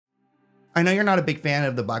I know you're not a big fan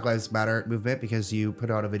of the Black Lives Matter movement because you put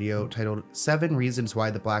out a video titled 7 Reasons Why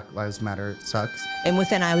the Black Lives Matter Sucks. And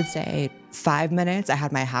within, I would say, 5 minutes, I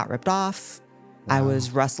had my hat ripped off. Wow. I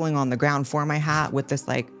was wrestling on the ground for my hat with this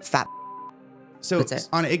like fat. So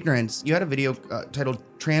on Ignorance, you had a video titled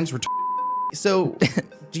Trans So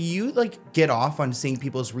do you like get off on seeing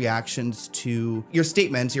people's reactions to your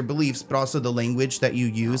statements, your beliefs, but also the language that you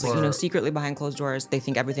use? Like, secretly behind closed doors, they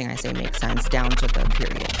think everything I say makes sense down to the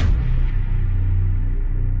period.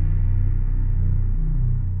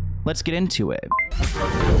 Let's get into it.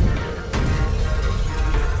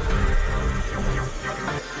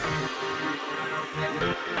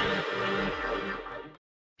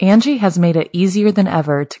 Angie has made it easier than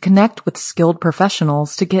ever to connect with skilled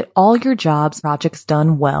professionals to get all your jobs projects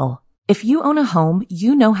done well. If you own a home,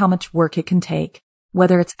 you know how much work it can take,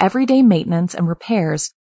 whether it's everyday maintenance and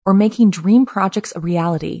repairs or making dream projects a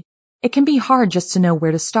reality. It can be hard just to know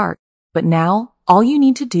where to start, but now all you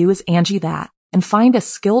need to do is Angie that and find a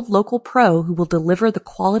skilled local pro who will deliver the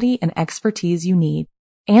quality and expertise you need.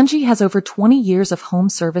 Angie has over 20 years of home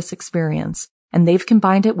service experience, and they've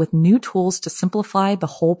combined it with new tools to simplify the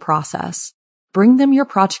whole process. Bring them your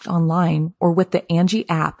project online or with the Angie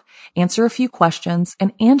app, answer a few questions,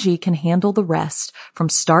 and Angie can handle the rest from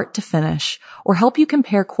start to finish, or help you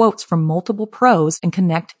compare quotes from multiple pros and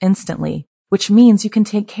connect instantly, which means you can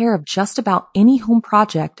take care of just about any home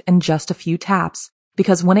project in just a few taps.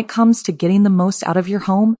 Because when it comes to getting the most out of your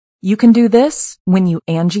home, you can do this when you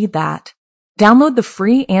Angie that. Download the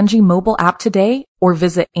free Angie mobile app today or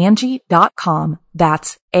visit Angie.com.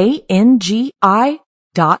 That's ANGI.com.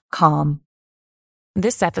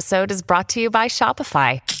 This episode is brought to you by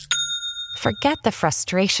Shopify. Forget the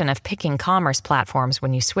frustration of picking commerce platforms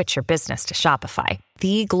when you switch your business to Shopify,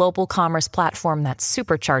 the global commerce platform that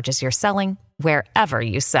supercharges your selling wherever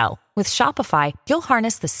you sell. With Shopify, you'll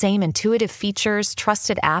harness the same intuitive features,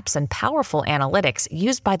 trusted apps, and powerful analytics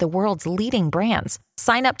used by the world's leading brands.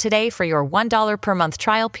 Sign up today for your $1 per month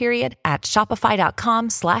trial period at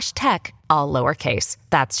shopify.com/tech, all lowercase.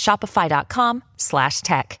 That's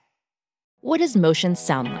shopify.com/tech. What does motion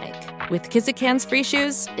sound like? With Kizikans free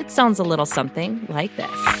shoes, it sounds a little something like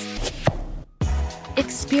this.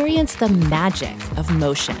 Experience the magic of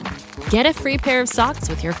motion. Get a free pair of socks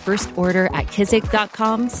with your first order at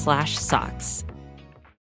kizik.com/socks.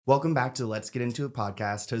 Welcome back to Let's Get Into a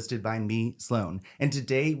Podcast hosted by me, Sloan. And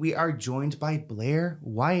today we are joined by Blaire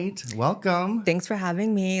White. Welcome. Thanks for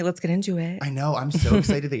having me. Let's get into it. I know. I'm so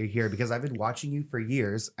excited that you're here because I've been watching you for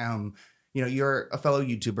years. You're a fellow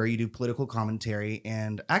YouTuber. You do political commentary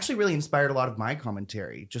and actually really inspired a lot of my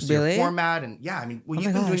commentary. Just really? Your format. And yeah, you've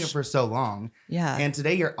been doing it for so long. Yeah. And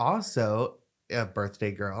today you're also a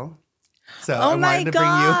birthday girl. So oh my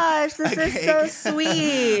gosh, this is so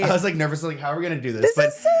sweet. I was like nervous, like, how are we going to do this?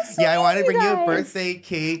 This is so sweet, yeah, I wanted to bring you a birthday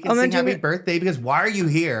cake and sing happy birthday because why are you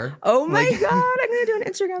here? Oh my God, I'm going to do an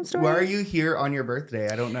Instagram story. Why are you here on your birthday?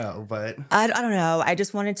 I don't know, but. I don't know. I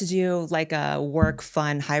just wanted to do like a work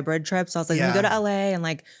fun hybrid trip. So I was like, let me go to LA and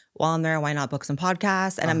like while I'm there, why not book some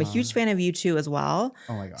podcasts? And I'm a huge fan of you too as well.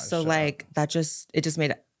 Oh my gosh. So like it just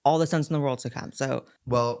made all the sense in the world to come. So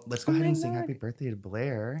well, let's go ahead and sing happy birthday to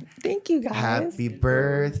Blaire. Thank you guys. Happy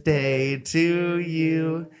birthday to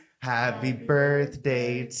you. Happy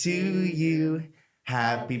birthday to you.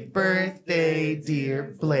 Happy birthday,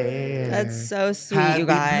 dear Blaire. That's so sweet, happy you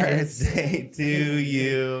guys. Happy birthday to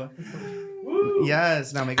you. Woo.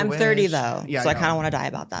 Yes, now make a I'm wish. 30 though, yeah, so I kind of want to die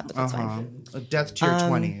about that, but that's fine. Death to your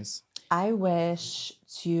 20s. I wish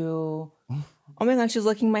to... Oh my God, she's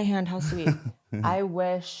licking my hand. How sweet. I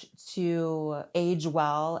wish to age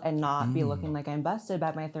well and not be looking like I'm busted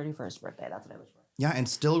by my 31st birthday. That's what I wish for. Yeah, and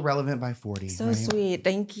still relevant by 40. So right? sweet.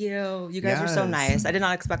 Thank you. You guys are so nice. I did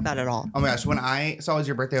not expect that at all. Oh my gosh. When I saw it was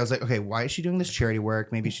your birthday, I was like, okay, why is she doing this charity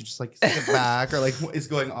work? Maybe she just like sit back or like what is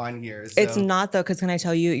going on here? So. It's not though, because can I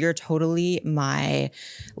tell you, you're totally my,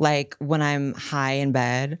 like when I'm high in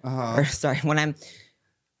bed, or sorry, when I'm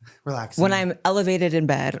relaxing, when I'm elevated in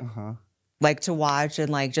bed. Like to watch and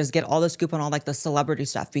like just get all the scoop on all like the celebrity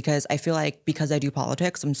stuff because I feel like because I do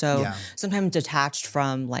politics, I'm so sometimes detached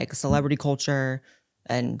from like celebrity culture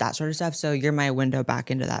and that sort of stuff. So you're my window back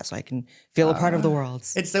into that so I can feel a part of the world.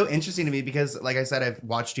 It's so interesting to me because like I said, I've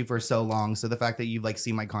watched you for so long. So the fact that you like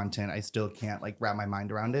see my content, I still can't like wrap my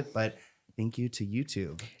mind around it. But thank you to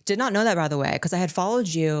YouTube. Did not know that by the way, because I had followed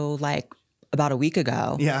you like about a week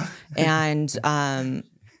ago. Yeah. And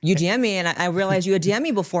you DM me and I realized you had DM me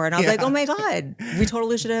before and I was like, oh my God, we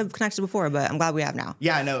totally should have connected before, but I'm glad we have now.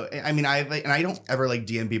 Yeah, no, I mean, and I don't ever like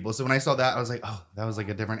DM people. So when I saw that, I was like, oh, that was like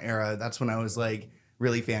a different era. That's when I was like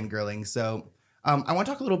really fangirling. So I want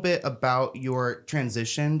to talk a little bit about your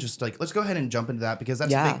transition. Just like, let's go ahead and jump into that because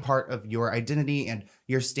that's a big part of your identity and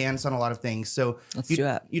your stance on a lot of things. So let's do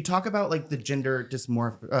it. You talk about like the gender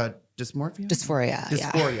dysphoria.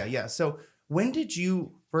 Dysphoria. Yeah. So when did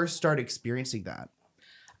you first start experiencing that?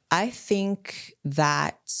 I think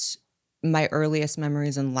that my earliest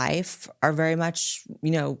memories in life are very much,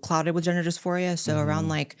 clouded with gender dysphoria. So around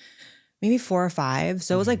like maybe 4 or 5.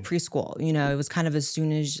 So it was like preschool, it was kind of as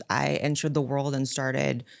soon as I entered the world and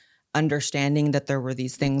started understanding that there were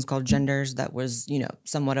these things called genders that was,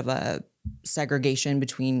 somewhat of a segregation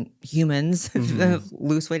between humans, the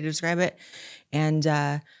loose way to describe it. And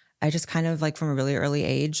I just kind of like from a really early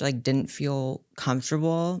age, like didn't feel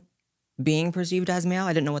comfortable being perceived as male.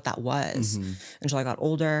 I didn't know what that was until I got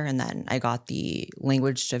older. And then I got the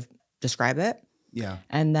language to describe it. Yeah.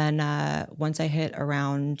 And then once I hit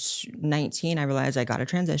around 19, I realized I got a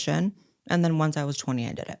transition. And then once I was 20,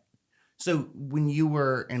 I did it. So when you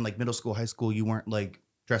were in like middle school, high school, you weren't like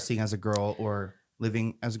dressing as a girl or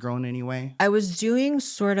living as a girl in any way? I was doing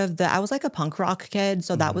I was like a punk rock kid.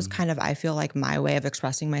 So that was kind of, I feel like my way of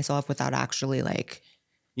expressing myself without actually like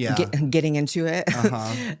getting into it.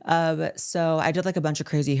 So I did like a bunch of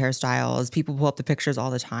crazy hairstyles. People pull up the pictures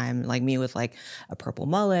all the time, like me with like a purple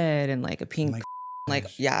mullet and like a pink,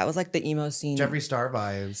 it was like the emo scene. Jeffree Star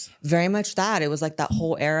vibes. Very much that. It was like that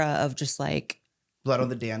whole era of just like blood on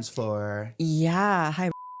the dance floor. Yeah.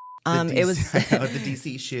 Hi. It was the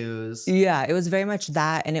DC shoes. Yeah, it was very much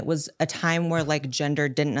that. And it was a time where like gender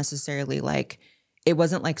didn't necessarily like, it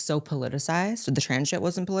wasn't like so politicized. So the trans shit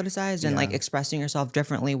wasn't politicized and like expressing yourself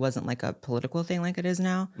differently wasn't like a political thing like it is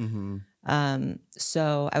now.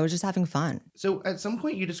 So I was just having fun. So at some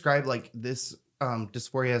point you described like this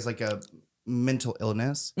dysphoria as like a mental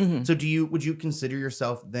illness. So would you consider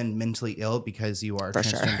yourself then mentally ill because you are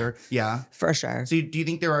transgender? Sure. Yeah. For sure. So do you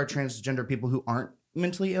think there are transgender people who aren't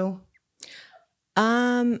mentally ill?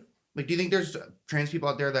 Like, do you think there's trans people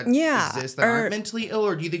out there that exist that aren't mentally ill,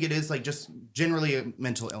 or do you think it is like just generally a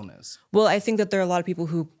mental illness? Well, I think that there are a lot of people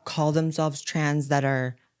who call themselves trans that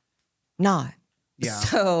are not. Yeah.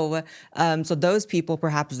 So, so those people,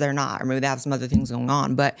 perhaps they're not, or maybe they have some other things going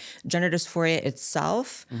on. But gender dysphoria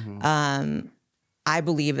itself, I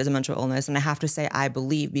believe is a mental illness, and I have to say I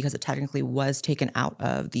believe because it technically was taken out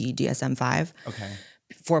of the DSM-5. Okay.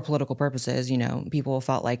 For political purposes, people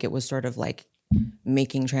felt like it was sort of like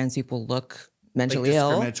making trans people look mentally ill.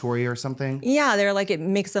 Discriminatory or something? Yeah, they're like, it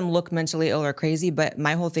makes them look mentally ill or crazy. But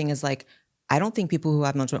my whole thing is like, I don't think people who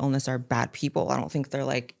have mental illness are bad people. I don't think they're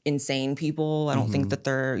like insane people. I don't think that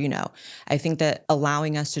they're, I think that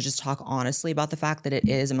allowing us to just talk honestly about the fact that it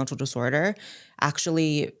is a mental disorder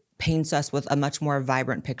actually paints us with a much more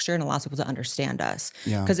vibrant picture and allows people to understand us.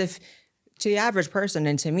 Yeah. Because if to the average person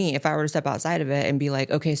and to me, if I were to step outside of it and be like,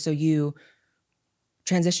 okay, so you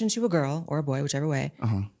transition to a girl or a boy, whichever way,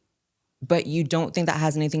 but you don't think that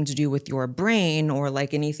has anything to do with your brain or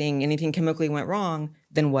like anything chemically went wrong,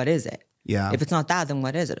 then what is it? Yeah. If it's not that, then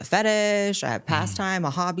what is it? A fetish, a pastime, a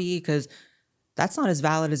hobby? Because that's not as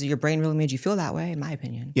valid as your brain really made you feel that way, in my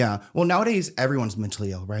opinion. Yeah. Well, nowadays everyone's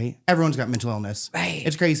mentally ill, right? Everyone's got mental illness. Right.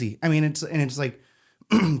 It's crazy. I mean, it's like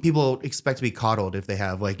people expect to be coddled if they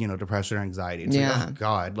have like, depression or anxiety. It's like, oh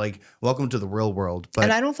God, like welcome to the real world. But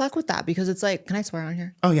and I don't fuck with that because it's like, can I swear on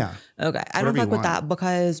here? Oh yeah. Okay. I don't fuck with that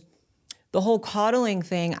because the whole coddling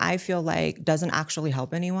thing, I feel like doesn't actually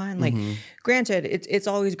help anyone. Like granted, it's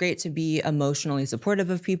always great to be emotionally supportive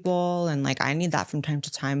of people. And like, I need that from time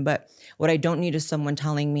to time. But what I don't need is someone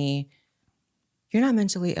telling me, you're not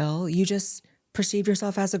mentally ill. You just perceived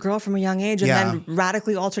yourself as a girl from a young age and then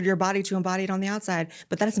radically altered your body to embody it on the outside.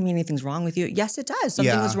 But that doesn't mean anything's wrong with you. Yes, it does.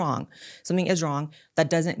 Something is wrong. Something is wrong. That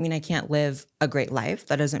doesn't mean I can't live a great life.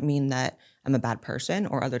 That doesn't mean that I'm a bad person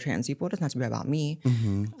or other trans people. It doesn't have to be about me.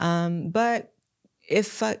 But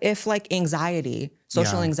if like anxiety,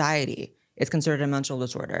 social anxiety is considered a mental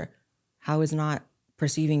disorder, how is not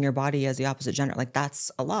perceiving your body as the opposite gender? Like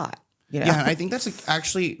that's a lot. Yeah, I think that's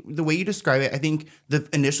actually the way you describe it. I think the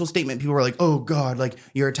initial statement, people were like, oh God, like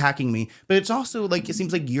you're attacking me. But it's also like, it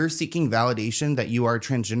seems like you're seeking validation that you are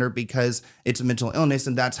transgender because it's a mental illness.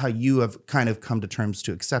 And that's how you have kind of come to terms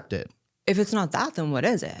to accept it. If it's not that, then what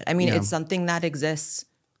is it? I mean, it's something that exists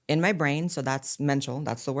in my brain. So that's mental.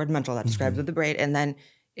 That's the word mental that describes the brain. And then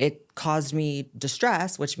it caused me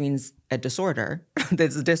distress, which means a disorder.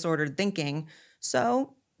 This disordered thinking.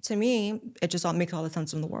 So to me, it just all makes all the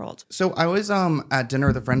sense in the world. So I was at dinner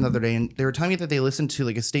with a friend the other day, and they were telling me that they listened to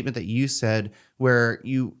like a statement that you said where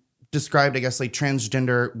you described, I guess, like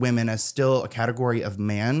transgender women as still a category of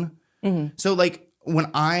man. So like when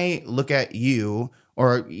I look at you,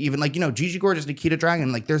 or even like, Gigi Gorgeous, Nikita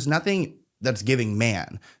Dragon, like there's nothing that's giving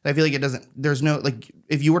man. I feel like it doesn't, there's no, like,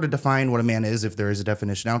 if you were to define what a man is, if there is a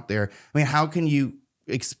definition out there, I mean, how can you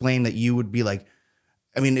explain that you would be like,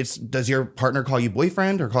 I mean, does your partner call you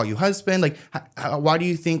boyfriend or call you husband? Like, why do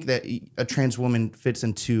you think that a trans woman fits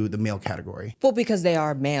into the male category? Well, because they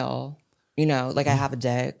are male, you know, like I have a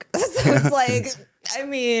dick. So it's like, I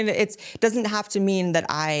mean, it doesn't have to mean that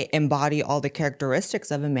I embody all the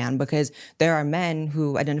characteristics of a man, because there are men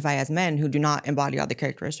who identify as men who do not embody all the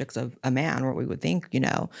characteristics of a man, or we would think, you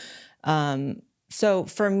know. So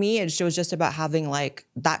for me, it was just about having, like,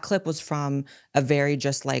 that clip was from a very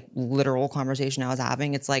just like literal conversation I was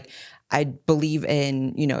having. It's like, I believe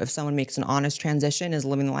in, you know, if someone makes an honest transition, is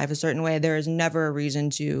living the life a certain way, there is never a reason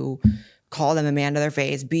to call them a man to their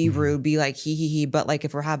face, be rude, be like he. But like,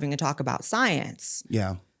 if we're having a talk about science,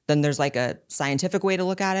 then there's like a scientific way to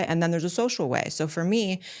look at it, and then there's a social way. So for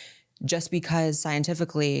me, just because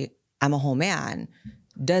scientifically I'm a whole man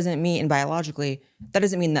doesn't mean, and biologically, that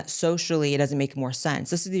doesn't mean that socially it doesn't make more sense.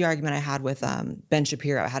 This is the argument I had with Ben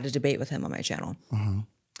Shapiro. I had a debate with him on my channel.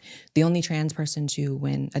 The only trans person to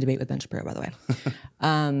win a debate with Ben Shapiro, by the way.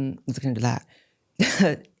 Let's get into that.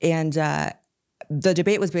 And the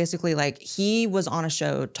debate was basically like, he was on a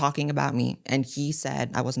show talking about me, and he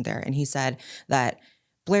said, I wasn't there, and he said that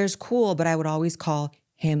Blaire's cool, but I would always call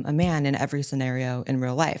him a man in every scenario in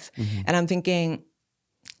real life. And I'm thinking,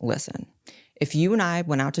 listen, if you and I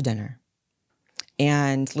went out to dinner,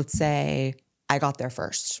 and let's say I got there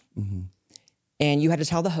first, and you had to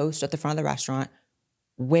tell the host at the front of the restaurant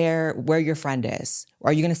where your friend is,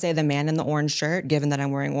 are you going to say the man in the orange shirt, given that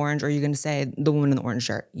I'm wearing orange, or are you going to say the woman in the orange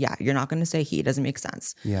shirt? Yeah, you're not going to say he. It doesn't make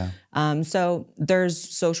sense. So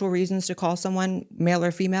there's social reasons to call someone male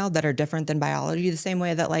or female that are different than biology, the same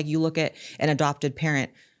way that, like, you look at an adopted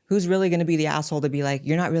parent, who's really going to be the asshole to be like,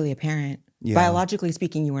 you're not really a parent. Biologically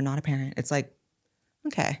speaking, you are not a parent. It's like,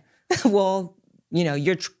 okay, well, you know,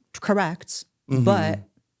 you're correct, but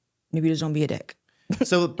maybe just don't be a dick.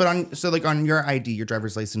 So on your ID, your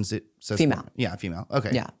driver's license, it says female. Yeah, female.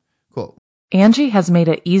 Okay. Yeah. Cool. Angie has made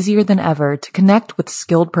it easier than ever to connect with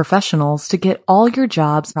skilled professionals to get all your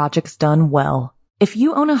jobs projects done well. If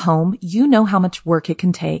you own a home, you know how much work it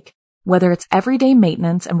can take, whether it's everyday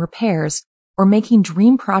maintenance and repairs or making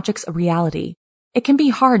dream projects a reality. It can be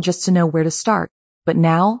hard just to know where to start, but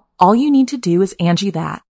now all you need to do is Angie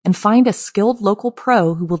that and find a skilled local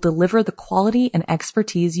pro who will deliver the quality and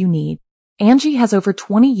expertise you need. Angie has over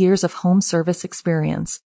 20 years of home service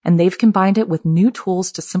experience, and they've combined it with new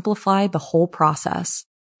tools to simplify the whole process.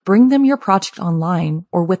 Bring them your project online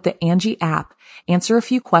or with the Angie app, answer a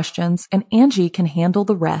few questions, and Angie can handle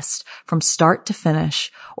the rest from start to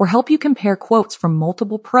finish, or help you compare quotes from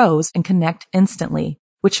multiple pros and connect instantly,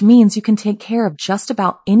 which means you can take care of just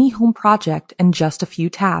about any home project in just a few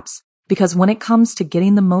taps. Because when it comes to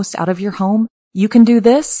getting the most out of your home, you can do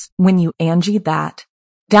this when you Angie that.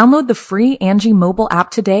 Download the free Angie mobile app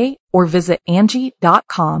today or visit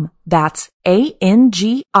Angie.com. That's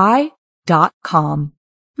ANGI.com.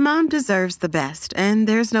 Mom deserves the best, and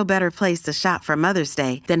there's no better place to shop for Mother's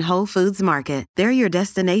Day than Whole Foods Market. They're your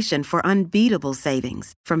destination for unbeatable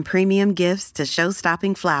savings, from premium gifts to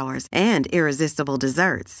show-stopping flowers and irresistible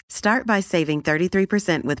desserts. Start by saving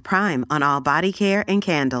 33% with Prime on all body care and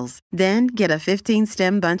candles. Then get a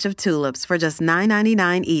 15-stem bunch of tulips for just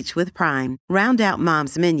 $9.99 each with Prime. Round out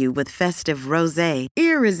Mom's menu with festive rosé,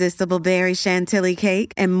 irresistible berry chantilly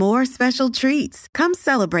cake, and more special treats. Come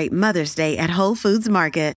celebrate Mother's Day at Whole Foods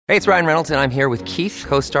Market. Hey, it's Ryan Reynolds, and I'm here with Keith,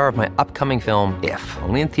 co-star of my upcoming film, If,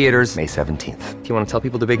 only in theaters May 17th. Do you want to tell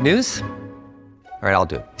people the big news? All right, I'll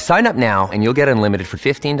do it. Sign up now and you'll get unlimited for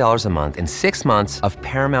 $15 a month and 6 months of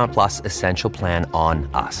Paramount Plus Essential Plan on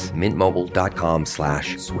us.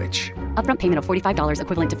 MintMobile.com/switch. Upfront payment of $45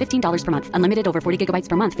 equivalent to $15 per month. Unlimited over 40 gigabytes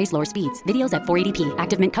per month. Face lower speeds. Videos at 480p.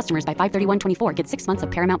 Active Mint customers by 531.24 get 6 months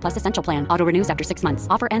of Paramount Plus Essential Plan. Auto renews after 6 months.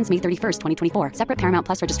 Offer ends May 31st, 2024. Separate Paramount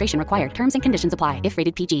Plus registration required. Terms and conditions apply if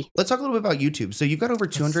rated PG. Let's talk a little bit about YouTube. So you've got over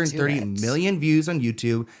 230 million views on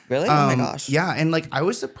YouTube. Really? Oh my gosh. Yeah, and like I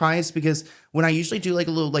was surprised because when I usually do like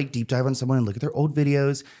a little like deep dive on someone and look at their old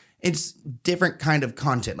videos, it's different kind of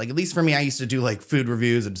content. Like at least for me, I used to do like food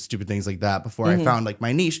reviews and stupid things like that before I found like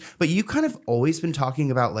my niche. But you kind of always been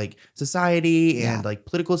talking about like society and like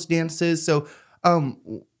political stances. So, I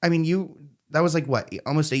mean, that was like what,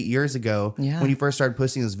 almost 8 years ago when you first started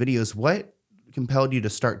posting those videos. What compelled you to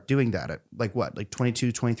start doing that at like what, like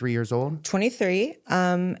 22, 23 years old? 23.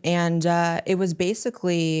 It was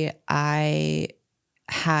basically, I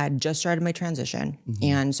had just started my transition.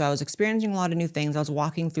 And so I was experiencing a lot of new things. I was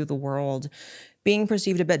walking through the world being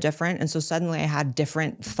perceived a bit different. And so suddenly I had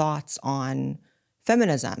different thoughts on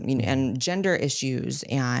feminism and gender issues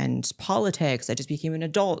and politics. I just became an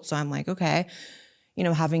adult. So I'm like, okay,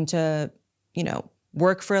 having to,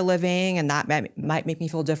 work for a living, and that might make me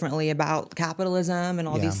feel differently about capitalism and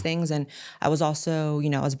all these things. And I was also,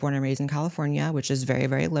 I was born and raised in California, which is very,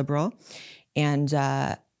 very liberal. And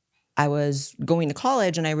I was going to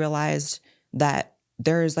college, and I realized that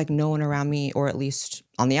there's like no one around me, or at least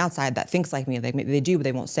on the outside, that thinks like me. They do, but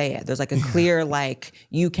they won't say it. There's like a clear, like,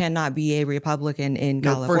 you cannot be a Republican in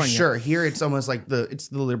California. For sure. Here, it's almost like it's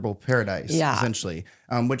the liberal paradise, essentially,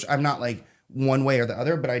 which I'm not like one way or the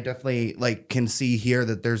other, but I definitely like can see here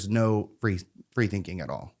that there's no free thinking at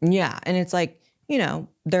all. Yeah. And it's like,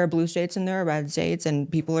 there are blue states and there are red states,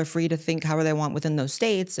 and people are free to think however they want within those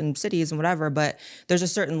states and cities and whatever. But there's a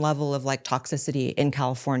certain level of like toxicity in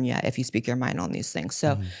California if you speak your mind on these things.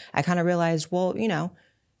 So I kind of realized, well,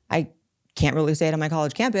 I can't really say it on my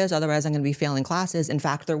college campus, otherwise I'm going to be failing classes. In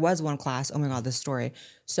fact, there was one class. Oh my God, this story.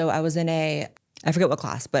 So I was in I forget what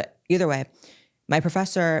class, but either way, my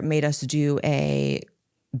professor made us do a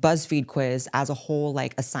BuzzFeed quiz as a whole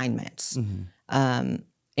like assignment.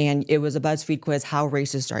 And it was a BuzzFeed quiz, how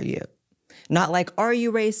racist are you? Not like, are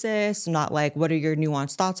you racist? Not like, what are your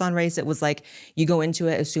nuanced thoughts on race? It was like, you go into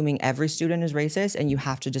it assuming every student is racist and you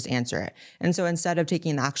have to just answer it. And so instead of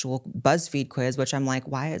taking the actual BuzzFeed quiz, which I'm like,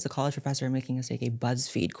 why is a college professor making us take a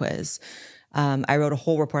BuzzFeed quiz? I wrote a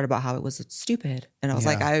whole report about how it was stupid. And I was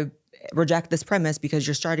like, I reject this premise because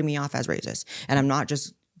you're starting me off as racist. And I'm not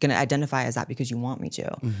just going to identify as that because you want me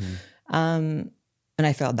to. And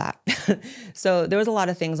I failed that. So there was a lot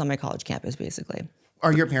of things on my college campus, basically.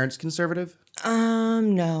 Are your parents conservative?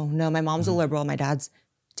 No. My mom's a liberal. My dad's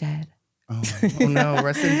dead. Oh no,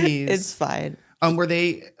 rest in peace. It's fine. Were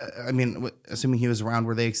they, assuming he was around,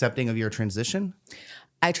 were they accepting of your transition?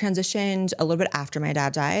 I transitioned a little bit after my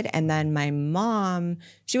dad died. And then my mom,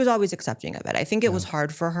 she was always accepting of it. I think it was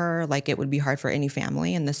hard for her, like it would be hard for any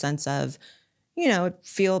family in the sense of,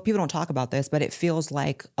 people don't talk about this, but it feels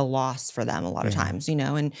like a loss for them a lot of times,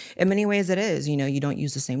 and in many ways it is, you don't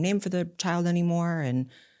use the same name for the child anymore and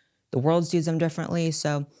the world sees them differently.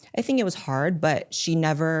 So I think it was hard, but she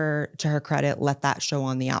never, to her credit, let that show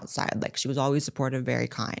on the outside. Like she was always supportive, very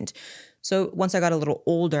kind. So once I got a little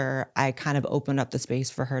older, I kind of opened up the space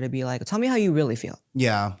for her to be like, tell me how you really feel.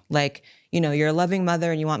 Yeah. Like, you're a loving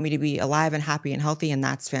mother and you want me to be alive and happy and healthy, and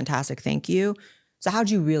that's fantastic. Thank you. So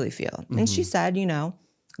how'd you really feel? And she said,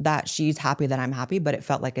 that she's happy that I'm happy, but it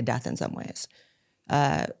felt like a death in some ways.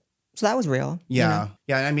 So that was real. Yeah.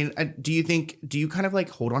 Yeah. I mean, do you kind of like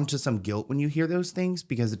hold on to some guilt when you hear those things?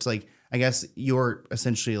 Because it's like, I guess you're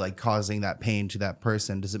essentially like causing that pain to that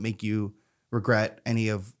person. Does it make you regret any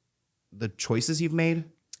of the choices you've made?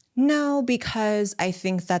 No, because I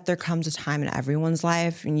think that there comes a time in everyone's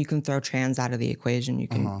life, and you can throw trans out of the equation. You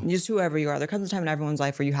can just whoever you are. There comes a time in everyone's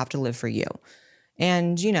life where you have to live for you.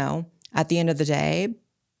 And, at the end of the day,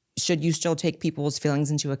 should you still take people's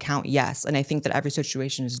feelings into account? Yes. And I think that every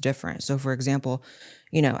situation is different. So, for example,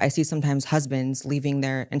 I see sometimes husbands leaving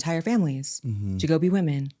their entire families to go be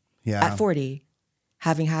women at 40,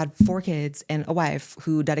 having had 4 kids and a wife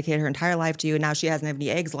who dedicated her entire life to you, and now she doesn't have any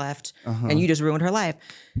eggs left, and you just ruined her life.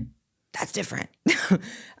 That's different.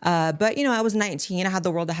 But, I was 19, I had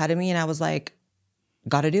the world ahead of me, and I was like,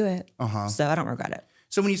 got to do it. So I don't regret it.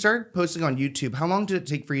 So when you started posting on YouTube, how long did it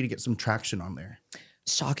take for you to get some traction on there?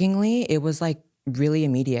 Shockingly, it was like really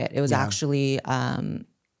immediate. It was actually, I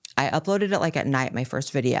uploaded it like at night, my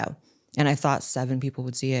first video, and I thought 7 people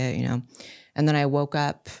would see it, And then I woke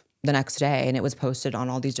up the next day and it was posted on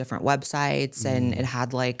all these different websites and it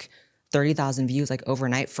had like 30,000 views like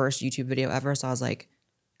overnight, first YouTube video ever. So I was like,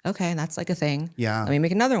 okay, that's like a thing. Yeah. Let me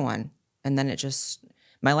make another one. And then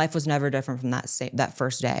my life was never different from that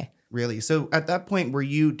first day. Really? So at that point,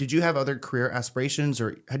 did you have other career aspirations,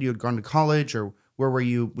 or had you gone to college, or where were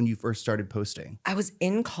you when you first started posting? I was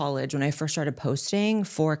in college when I first started posting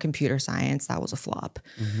for computer science. That was a flop.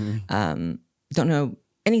 Don't know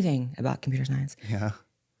anything about computer science. Yeah.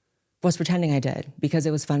 Was pretending I did because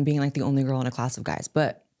it was fun being like the only girl in a class of guys.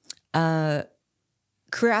 But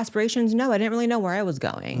career aspirations, no, I didn't really know where I was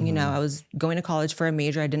going. I was going to college for a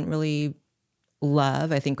major I didn't really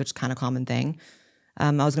love, I think, which is kind of a common thing. I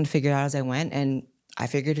was going to figure it out as I went, and I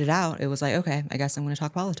figured it out. It was like, okay, I guess I'm going to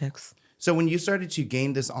talk politics. So when you started to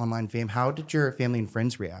gain this online fame, how did your family and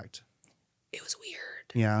friends react? It was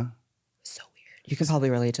weird. Yeah. So weird. You can probably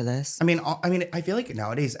relate to this. I mean, I feel like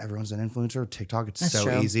nowadays everyone's an influencer. TikTok, it's That's so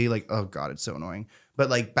true. easy. Like, oh God, it's so annoying. But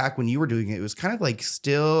like back when you were doing it, it was kind of like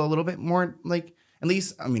still a little bit more like, at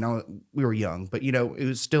least, we were young, but it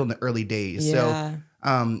was still in the early days. Yeah.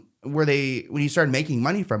 So were they, when you started making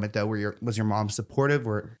money from it though, was your mom supportive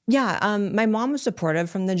or? Yeah, my mom was supportive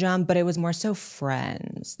from the jump, but it was more so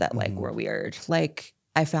friends that like were weird. Like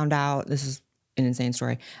I found out, this is an insane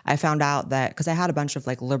story. I found out that, because I had a bunch of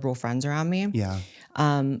like liberal friends around me. Yeah.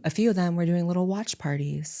 A few of them were doing little watch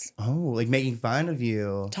parties. Oh, like making fun of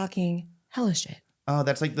you. Talking hella shit. Oh,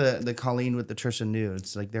 that's like the Colleen with the Trisha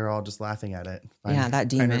nudes. Like they're all just laughing at it. Yeah, that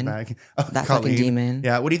demon. Oh, that Colleen. fucking demon.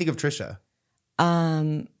 Yeah. What do you think of Trisha?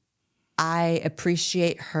 I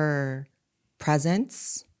appreciate her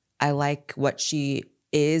presence. I like what she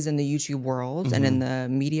is in the YouTube world and in the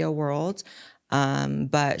media world.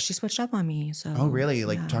 But she switched up on me. So Oh, really?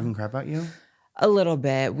 Like talking crap about you? A little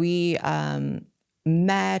bit. We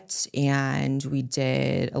met and we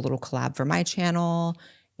did a little collab for my channel.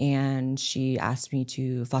 And she asked me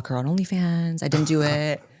to fuck her on OnlyFans. I didn't do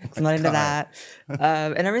it. I'm not into that.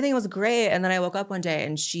 And everything was great. And then I woke up one day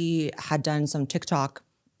and she had done some TikTok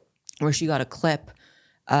where she got a clip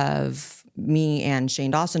of me and Shane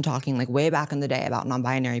Dawson talking like way back in the day about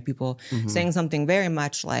non-binary people, saying something very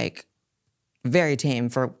much like very tame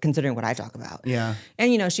for considering what I talk about. Yeah.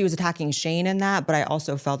 And, you know, she was attacking Shane in that, but I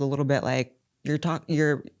also felt a little bit like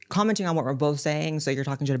you're commenting on what we're both saying, so you're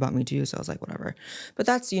talking shit about me too. So I was like, whatever. But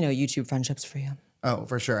that's, you know, YouTube friendships for you. Oh,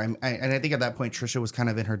 for sure. And I think at that point, Trisha was kind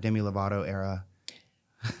of in her Demi Lovato era.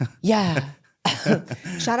 Yeah.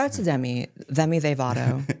 Shout out to Demi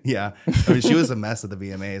Lovato. Yeah. I mean, she was a mess at the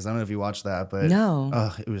VMAs. I don't know if you watched that, but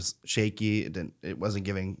no, it was shaky. It wasn't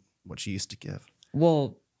giving what she used to give.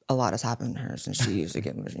 Well, a lot has happened to her since she used to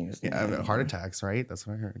give what she used to give. Heart attacks, right? That's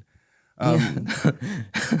what I heard.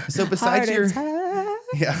 So besides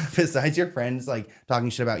besides your friends like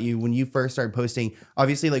talking shit about you, when you first started posting,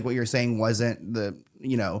 obviously like what you're saying wasn't the,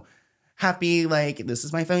 you know, happy, like this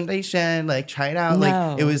is my foundation, like try it out. No.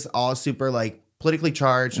 Like it was all super like politically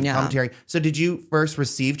charged and commentary. So did you first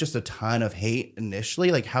receive just a ton of hate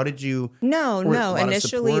initially? Like how did you? No.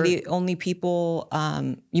 Initially, the only people,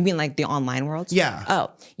 you mean like the online world? Yeah. Oh,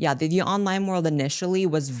 yeah. The online world initially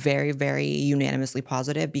was very, very unanimously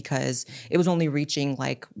positive because it was only reaching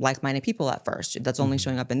like like-minded people at first. That's only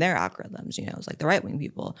showing up in their algorithms. You know, it was like the right-wing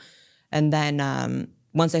people. And then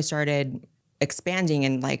once I started expanding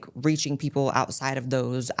and like reaching people outside of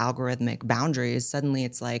those algorithmic boundaries, suddenly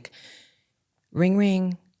it's like, ring,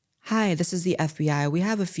 ring. Hi, this is the FBI. We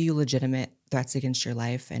have a few legitimate threats against your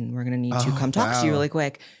life and we're going to need to come talk to you really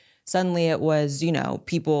quick. Suddenly it was, you know,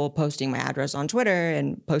 people posting my address on Twitter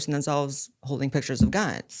and posting themselves holding pictures of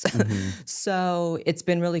guns. So it's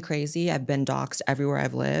been really crazy. I've been doxxed everywhere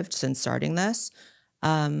I've lived since starting this.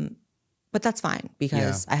 But that's fine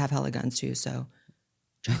because I have hella guns too. So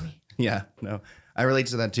try me. Yeah, no. I relate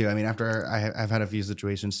to that too. I mean, after I've had a few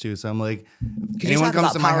situations too, so I'm like, anyone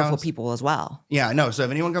comes to my house, people as well. Yeah, no. So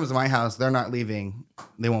if anyone comes to my house, they're not leaving.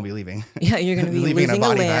 They won't be leaving. Yeah, you're going to be leaving losing in a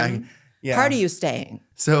body limb. bag. Yeah. Part of you staying.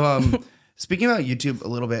 So speaking about YouTube a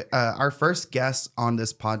little bit, our first guest on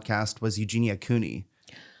this podcast was Eugenia Cooney.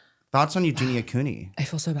 Thoughts on Eugenia Cooney? I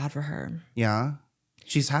feel so bad for her. Yeah,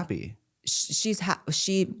 she's happy.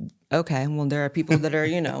 Okay. Well, there are people that are,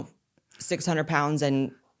 you know, 600 pounds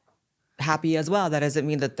and happy as well. That doesn't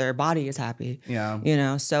mean that their body is happy. Yeah. You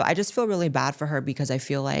know, so I just feel really bad for her because I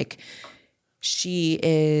feel like she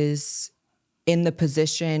is in the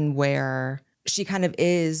position where she kind of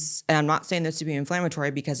is, and I'm not saying this to be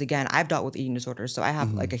inflammatory because again, I've dealt with eating disorders, so I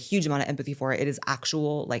have like a huge amount of empathy for it. It is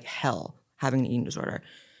actual like hell having an eating disorder.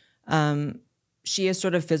 She is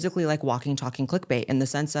sort of physically like walking, talking clickbait in the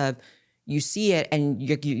sense of you see it and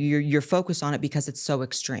you're focused on it because it's so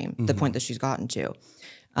extreme, the point that she's gotten to.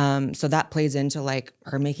 So that plays into like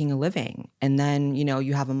her making a living. And then, you know,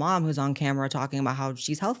 you have a mom who's on camera talking about how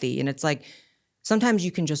she's healthy. And it's like, sometimes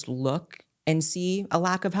you can just look and see a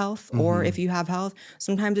lack of health. Or if you have health,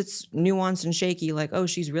 sometimes it's nuanced and shaky. Like, oh,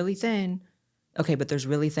 she's really thin. Okay, but there's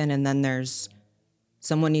really thin. And then there's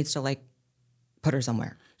someone needs to like put her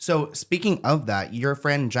somewhere. So speaking of that, your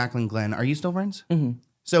friend Jacqueline Glenn, are you still friends?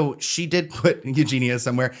 So she did put Eugenia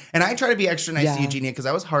somewhere. And I try to be extra nice to Eugenia because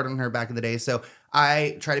I was hard on her back in the day. So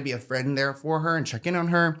I try to be a friend there for her and check in on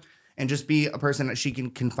her and just be a person that she can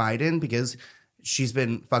confide in because she's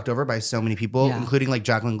been fucked over by so many people, including like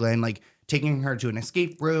Jacqueline Glenn, like taking her to an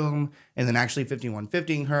escape room and then actually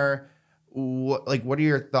 5150ing her. What are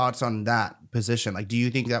your thoughts on that position? Like, do you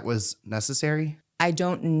think that was necessary? I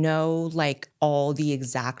don't know like all the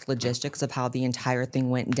exact logistics of how the entire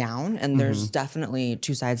thing went down. And there's definitely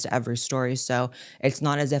two sides to every story. So it's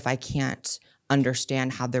not as if I can't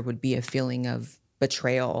understand how there would be a feeling of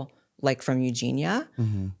betrayal like from Eugenia.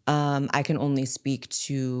 I can only speak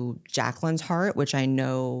to Jacqueline's heart, which I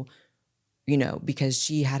know you know, because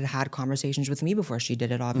she had conversations with me before she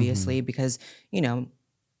did it, obviously, because, you know,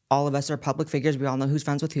 all of us are public figures. We all know who's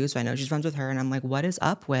friends with who. So I know she's friends with her. And I'm like, what is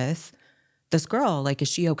up with this girl? Like, is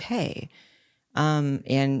she okay?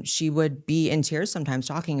 And she would be in tears sometimes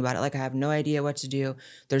talking about it. Like, I have no idea what to do.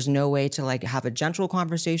 There's no way to like have a gentle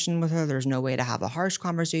conversation with her. There's no way to have a harsh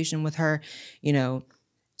conversation with her, you know?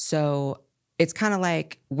 So it's kind of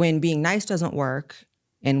like when being nice doesn't work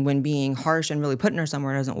and when being harsh and really putting her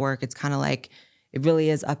somewhere doesn't work, it's kind of like it really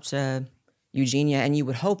is up to Eugenia, and you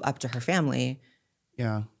would hope up to her family.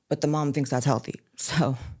 Yeah. But the mom thinks that's healthy.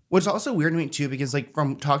 So what's also weird to me too, because like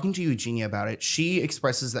from talking to Eugenia about it, she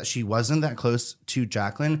expresses that she wasn't that close to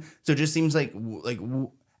Jacqueline. So it just seems like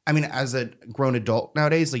I mean, as a grown adult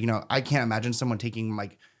nowadays, like, you know, I can't imagine someone taking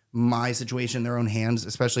like my situation in their own hands,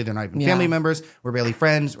 especially they're not even family members. We're barely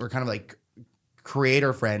friends. We're kind of like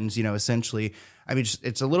creator friends, you know, essentially. I mean,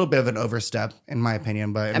 it's a little bit of an overstep in my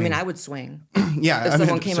opinion, but I mean, I would swing. Yeah. If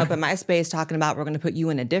someone came up in my space talking about, we're going to put you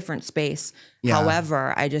in a different space. Yeah.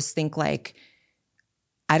 However, I just think like,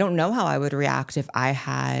 I don't know how I would react if I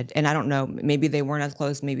had, and I don't know, maybe they weren't as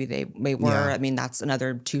close, maybe they were. Yeah. I mean, that's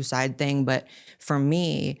another two-side thing. But for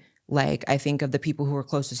me, like, I think of the people who were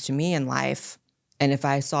closest to me in life. And if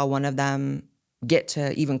I saw one of them get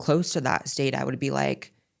to even close to that state, I would be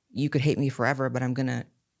like, you could hate me forever, but I'm going to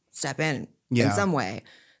step in some way.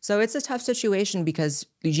 So it's a tough situation because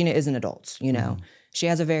Eugenia is an adult, you know. She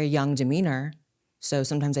has a very young demeanor. So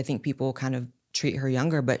sometimes I think people kind of treat her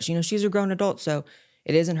younger, but, you know, she's a grown adult. So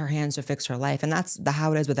it is in her hands to fix her life. And that's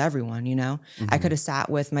how it is with everyone, you know. I could have sat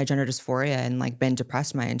with my gender dysphoria and like been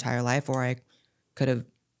depressed my entire life, or I could have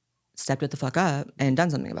stepped it the fuck up and done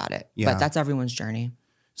something about it. Yeah. But that's everyone's journey.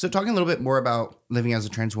 So talking a little bit more about living as a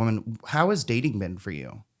trans woman, how has dating been for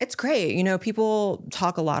you? It's great. You know, people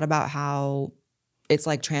talk a lot about how it's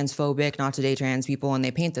like transphobic not to date trans people, and they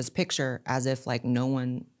paint this picture as if like no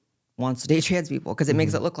one wants to date trans people because it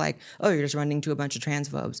makes it look like, oh, you're just running to a bunch of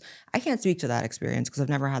transphobes. I can't speak to that experience because I've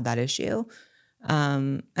never had that issue.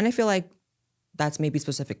 And I feel like that's maybe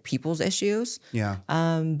specific people's issues. Yeah.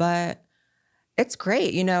 But it's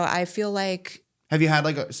great. You know, I feel like. Have you had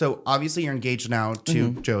like, so obviously you're engaged now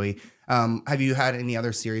to Joey. Have you had any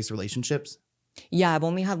other serious relationships? Yeah, I've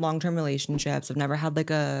only had long-term relationships. I've never had like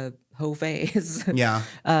a hoe phase. Yeah.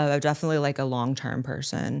 I'm definitely like a long-term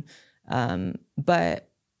person. But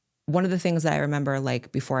one of the things that I remember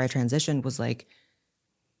like before I transitioned was like,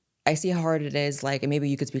 I see how hard it is. Like, and maybe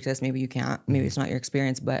you could speak to this, maybe you can't. Maybe it's not your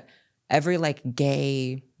experience, but every like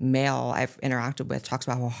gay male I've interacted with talks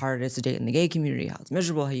about how hard it is to date in the gay community, how it's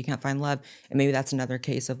miserable, how you can't find love. And maybe that's another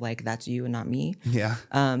case of like, that's you and not me. Yeah.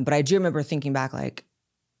 But I do remember thinking back like,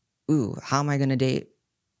 ooh, how am I going to date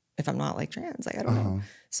if I'm not like trans? Like, I don't know.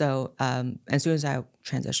 So as soon as I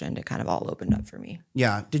transitioned, it kind of all opened up for me.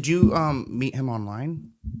 Yeah. Did you meet him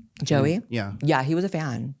online? Joey? Yeah. Yeah, he was a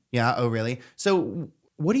fan. Yeah. Oh, really? So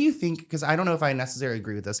what do you think? Because I don't know if I necessarily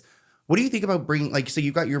agree with this. What do you think about bringing, like, so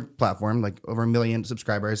you've got your platform, like over 1 million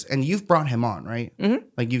subscribers, and you've brought him on, right?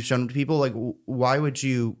 Like you've shown to people, like, why would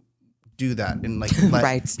you do that and like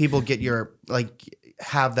let people get your, like,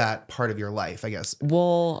 have that part of your life, I guess?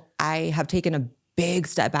 Well, I have taken a big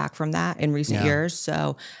step back from that in recent years.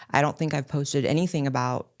 So I don't think I've posted anything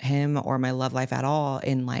about him or my love life at all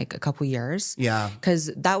in like a couple years. Yeah.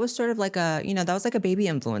 Because that was sort of like a, you know, that was like a baby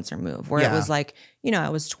influencer move where it was like, you know, I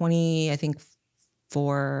was 20, I think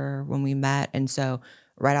 4 when we met. And so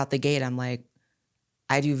right out the gate, I'm like,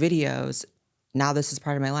 I do videos. Now this is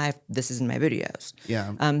part of my life. This is in my videos.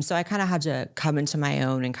 Yeah. So I kind of had to come into my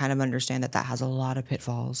own and kind of understand that that has a lot of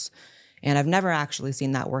pitfalls. And I've never actually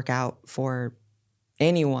seen that work out for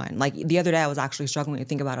anyone. Like the other day, I was actually struggling to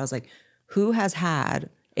think about it. I was like, who has had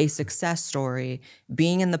a success story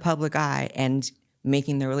being in the public eye and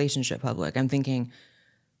making their relationship public? I'm thinking,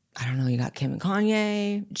 I don't know, you got Kim and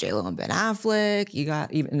Kanye, J-Lo and Ben Affleck, you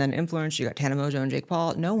got even then influence, you got Tana Mojo and Jake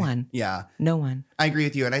Paul. No one. Yeah. No one. I agree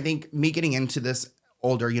with you. And I think me getting into this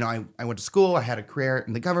older, you know, I went to school, I had a career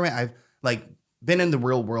in the government, I've like been in the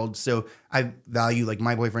real world. So I value like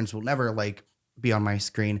my boyfriends will never like be on my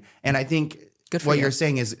screen. And I think what you're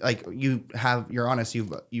saying is like you're honest,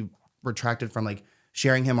 you've retracted from like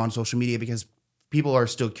sharing him on social media because people are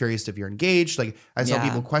still curious if you're engaged. Like I saw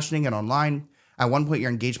people questioning it online. At one point, your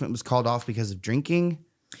engagement was called off because of drinking.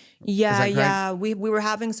 Yeah. We were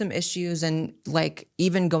having some issues, and like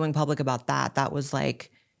even going public about that was like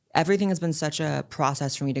everything has been such a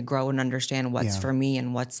process for me to grow and understand what's for me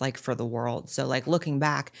and what's like for the world. So like looking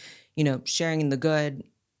back, you know, sharing the good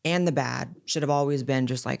and the bad should have always been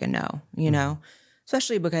just like a no, you know,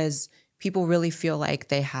 especially because people really feel like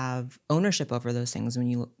they have ownership over those things when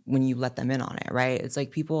you let them in on it, right? It's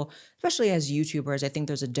like people, especially as YouTubers, I think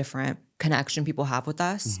there's a different connection people have with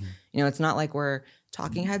us. It's not like we're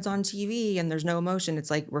talking heads on TV and there's no emotion.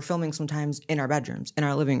 It's like we're filming sometimes in our bedrooms, in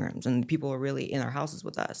our living rooms, and people are really in our houses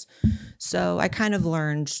with us. So I kind of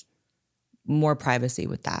learned more privacy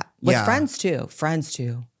with that. With friends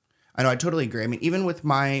too. I know, I totally agree. I mean, even with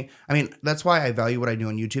that's why I value what I do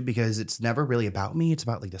on YouTube, because it's never really about me. It's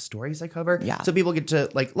about like the stories I cover. Yeah. So people get to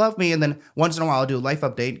like love me, and then once in a while I'll do a life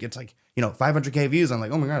update. It gets like, 500K views. I'm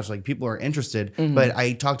like, oh my gosh, like people are interested. But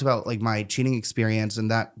I talked about like my cheating experience, and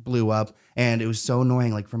that blew up. And it was so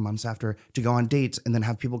annoying, like for months after, to go on dates and then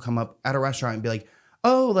have people come up at a restaurant and be like,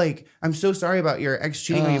 oh, like, I'm so sorry about your ex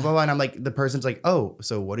cheating on you, blah, blah. And I'm like, the person's like, oh,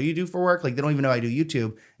 so what do you do for work? Like, they don't even know I do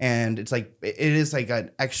YouTube. And it's like, it is like an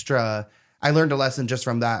extra, I learned a lesson just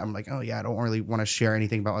from that. I'm like, oh yeah, I don't really want to share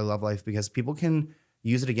anything about my love life, because people can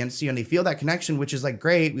use it against you and they feel that connection, which is like,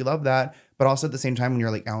 great. We love that. But also at the same time, when you're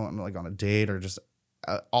like out like on a date or just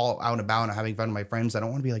all out and about and having fun with my friends, I don't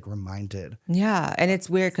want to be like reminded. Yeah. And it's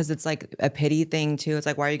weird because it's like a pity thing too. It's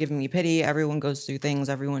like, why are you giving me pity? Everyone goes through things.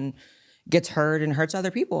 Everyone gets hurt and hurts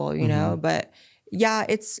other people, but yeah,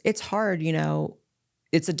 it's hard,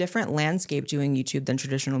 it's a different landscape doing YouTube than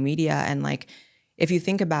traditional media. And like, if you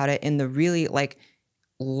think about it in the really like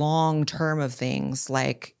long term of things,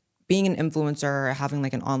 like being an influencer or having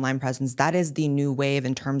like an online presence, that is the new wave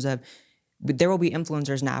in terms of there will be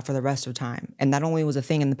influencers now for the rest of time. And that only was a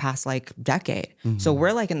thing in the past like decade. So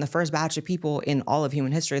we're like in the first batch of people in all of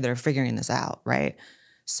human history that are figuring this out, right?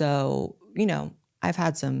 So, I've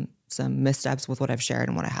had some missteps with what I've shared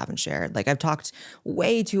and what I haven't shared. Like I've talked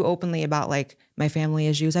way too openly about like my family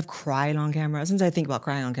issues. I've cried on camera. Sometimes I think about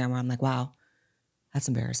crying on camera, I'm like, wow, that's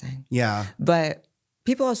embarrassing. Yeah. But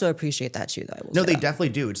people also appreciate that too, though. No, they definitely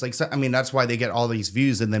do. It's like, that's why they get all these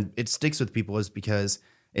views, and then it sticks with people, is because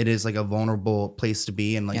it is like a vulnerable place to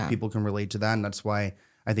be, and like people can relate to that. And that's why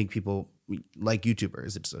I think people like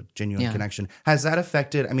YouTubers. It's a genuine connection. Has that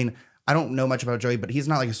affected, I don't know much about Joey, but he's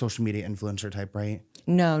not like a social media influencer type, right?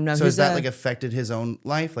 No. So has that like affected his own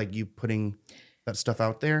life? Like you putting that stuff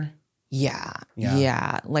out there? Yeah.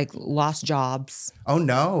 Like lost jobs. Oh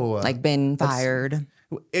no. Like been fired.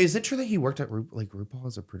 Is it true that he worked at RuPaul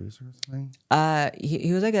as a producer or something?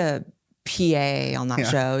 He was like a PA on that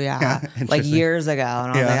show. Yeah. Like years ago.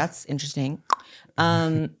 And I was like, that's interesting.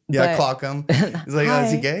 Clock him. He's like, oh,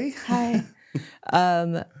 is he gay? Hi.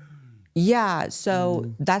 Yeah,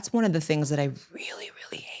 so that's one of the things that I really,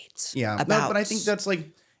 really hate. Yeah, but I think that's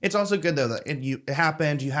like, it's also good though that it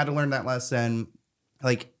happened. You had to learn that lesson.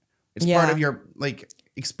 Like, it's part of your like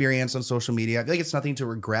experience on social media. I feel like it's nothing to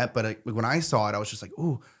regret. But when I saw it, I was just like,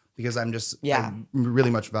 ooh, because I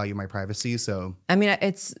really much value my privacy. So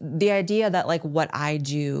it's the idea that like what I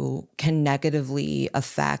do can negatively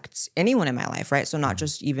affect anyone in my life, right? So not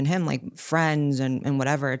just even him, like friends and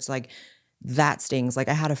whatever. It's like, that stings. Like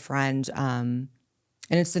I had a friend, and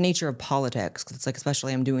it's the nature of politics. 'Cause it's like,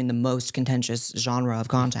 especially I'm doing the most contentious genre of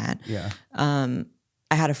content. Yeah.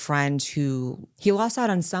 I had a friend who, he lost out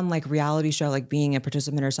on some like reality show, like being a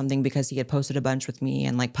participant or something, because he had posted a bunch with me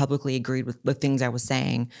and like publicly agreed with things I was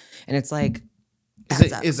saying. And it's like,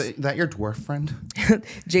 is that your dwarf friend?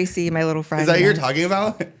 JC, my little friend. Is that who you're talking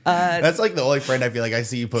about? That's like the only friend I feel like I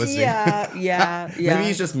see you posting. Yeah. Maybe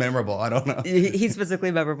he's just memorable. I don't know. He's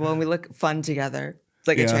physically memorable and we look fun together. It's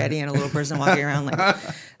like a tranny and a little person walking around. Like,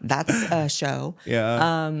 that's a show.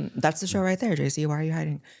 Yeah. That's the show right there, JC. Why are you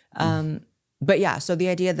hiding? But yeah, so the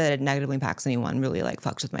idea that it negatively impacts anyone really like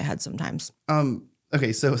fucks with my head sometimes.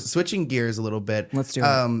 Okay, so switching gears a little bit. Let's do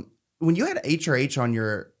it. When you had HRH on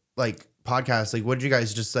your like podcast, like what did you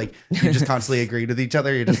guys just like, you just constantly agreed with each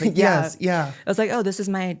other? You're just like, yes. I was like, oh, this is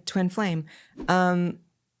my twin flame.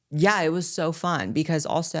 Yeah, it was so fun because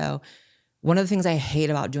also one of the things I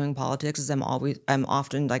hate about doing politics is I'm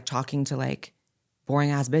often like talking to like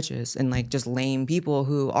boring ass bitches and like just lame people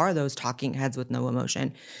who are those talking heads with no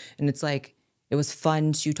emotion. And it's like, it was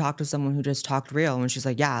fun to talk to someone who just talked real. And she's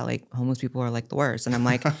like, yeah, like homeless people are like the worst. And I'm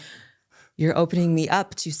like, you're opening me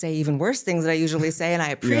up to say even worse things that I usually say. And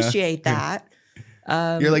I appreciate that.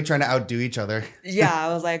 You're like trying to outdo each other. Yeah,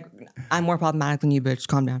 I was like, I'm more problematic than you, bitch.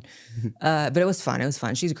 Calm down. But it was fun. It was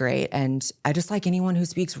fun. She's great. And I just like anyone who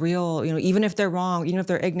speaks real, even if they're wrong, even if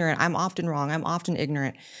they're ignorant. I'm often wrong. I'm often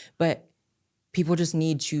ignorant. But people just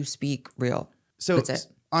need to speak real. So that's it.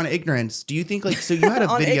 On ignorance, do you think like, so you had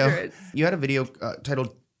a video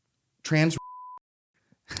titled Trans.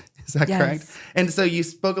 Is that correct? And so you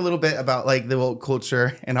spoke a little bit about like the woke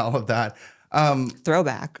culture and all of that.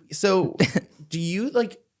 Throwback. So do you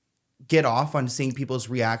like get off on seeing people's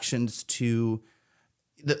reactions to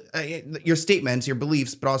your statements, your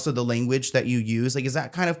beliefs, but also the language that you use, like, is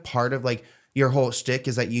that kind of part of like your whole shtick?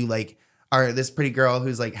 Is that you like are this pretty girl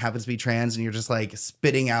who's like happens to be trans, and you're just like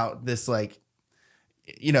spitting out this like,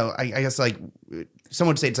 you know, I guess like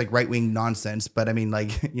someone would say it's like right-wing nonsense, but I mean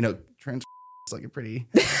like, you know, trans is like a pretty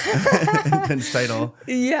intense title.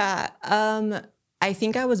 Yeah. I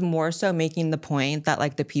think I was more so making the point that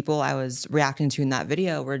like the people I was reacting to in that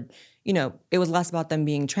video were, you know, it was less about them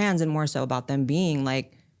being trans and more so about them being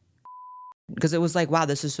like, because it was like, wow,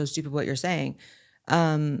 this is so stupid what you're saying.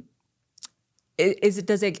 Do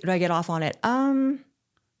I get off on it?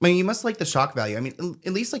 I mean, you must like the shock value. I mean,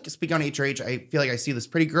 at least like speaking on HRH, I feel like I see this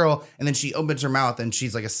pretty girl and then she opens her mouth and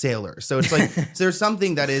she's like a sailor. So it's like, so there's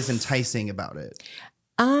something that is enticing about it.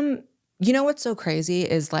 You know what's so crazy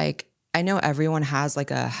is like, I know everyone has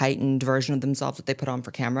like a heightened version of themselves that they put on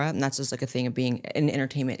for camera. And that's just like a thing of being in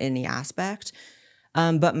entertainment in any aspect.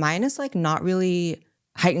 But mine is like not really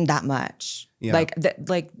heightened that much. Yeah.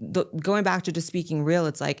 Going back to just speaking real,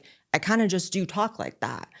 it's like, I kind of just do talk like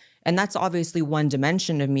that. And that's obviously one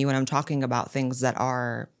dimension of me when I'm talking about things that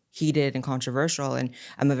are heated and controversial. And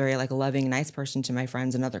I'm a very like loving, nice person to my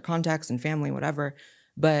friends in other contexts and family, whatever.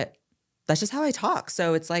 But that's just how I talk.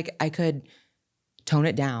 So it's like I could tone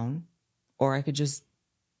it down or I could just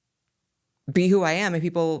be who I am and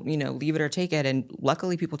people, you know, leave it or take it. And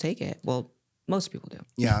luckily people take it. Well, most people do.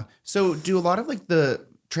 Yeah. So do a lot of like the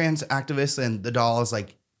trans activists and the dolls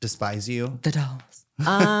like despise you? The dolls.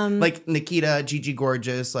 Like Nikita, Gigi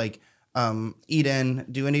Gorgeous, like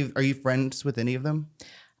Eden. Are you friends with any of them?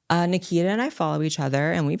 Nikita and I follow each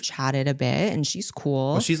other and we've chatted a bit and she's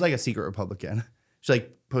cool. Well, she's like a secret Republican. She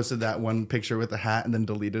like posted that one picture with a hat and then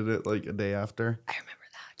deleted it like a day after. I remember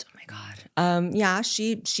that. Oh my God. Yeah,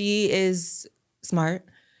 she is smart.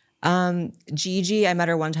 Gigi, I met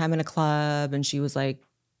her one time in a club and she was like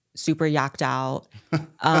super yacked out.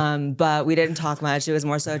 But we didn't talk much. It was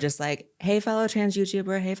more so just like, hey, fellow trans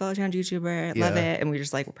YouTuber, love it. And we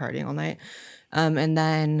just like were partying all night. And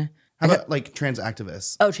then how about like trans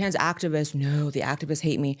activists? Oh, trans activists. No, the activists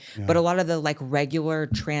hate me. Yeah. But a lot of the like regular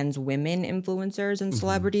trans women influencers and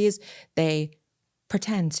celebrities, they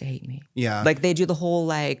pretend to hate me. Yeah. Like they do the whole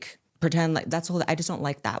like pretend like that's whole. I just don't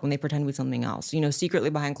like that when they pretend to be something else. You know, secretly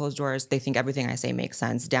behind closed doors, they think everything I say makes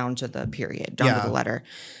sense down to the period, down to the letter.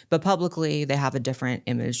 But publicly, they have a different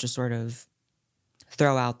image to sort of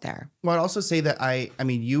throw out there. Well, I'd also say that I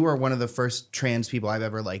mean, you are one of the first trans people I've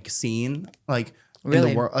ever like seen, like really?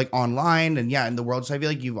 In the world, like online and in the world. So I feel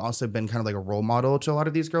like you've also been kind of like a role model to a lot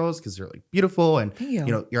of these girls because you're like beautiful and you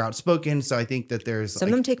know you're outspoken. So I think that there's some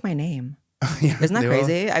of them take my name. Isn't that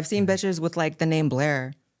crazy? I've seen bitches with like the name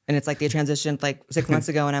Blaire. And it's like they transitioned like 6 months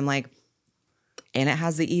ago and I'm like, and it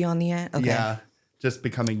has the E on the end? Okay. Yeah, just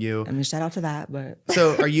becoming you. I mean, shout out to that, but.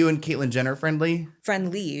 So are you and Caitlyn Jenner friendly?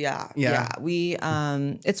 Friendly, yeah. We,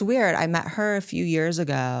 it's weird. I met her a few years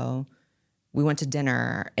ago. We went to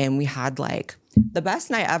dinner and we had like the best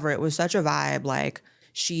night ever. It was such a vibe. Like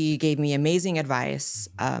she gave me amazing advice.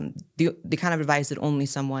 The kind of advice that only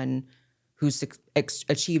someone who's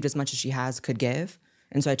achieved as much as she has could give.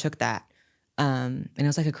 And so I took that. And it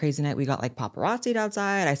was like a crazy night. We got like paparazzi'd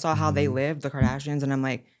outside. I saw how they lived, the Kardashians, and I'm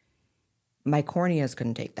like, my corneas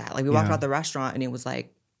couldn't take that. Like we walked out the restaurant and it was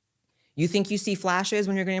like, you think you see flashes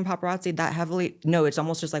when you're getting paparazzi'd that heavily? No, it's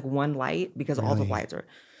almost just like one light because all the lights are.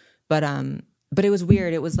 But it was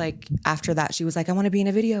weird. It was like after that, she was like, I want to be in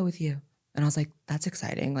a video with you. And I was like, that's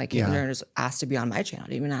exciting. Like Caitlyn Jenner just asked to be on my channel. I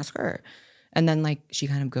didn't even ask her. And then like she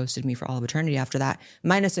kind of ghosted me for all of eternity after that,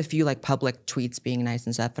 minus a few like public tweets being nice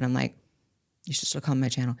and stuff. But I'm like, you should still come on my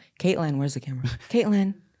channel. Caitlyn, where's the camera?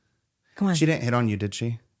 Caitlyn, come on. She didn't hit on you, did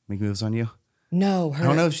she? Make moves on you? No. I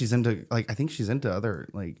don't know if she's into, like, I think she's into other,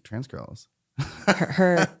 like, trans girls.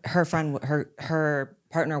 her friend, her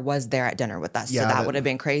partner was there at dinner with us. So that would have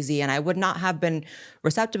been crazy. And I would not have been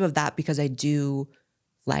receptive of that because I do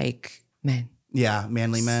like men. Yeah,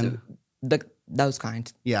 manly men. Those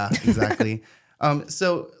kind. Yeah, exactly.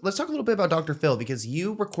 So let's talk a little bit about Dr. Phil because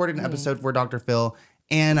you recorded an episode for Dr. Phil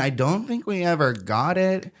and I don't think we ever got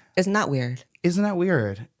it. Isn't that weird? Isn't that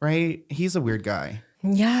weird? Right? He's a weird guy.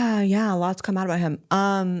 Yeah. A lot's come out about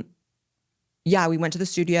him. Yeah, we went to the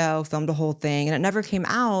studio, filmed a whole thing, and it never came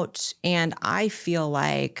out. And I feel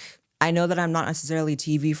like I know that I'm not necessarily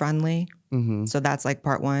TV friendly. Mm-hmm. So that's like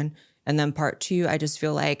part one. And then part two, I just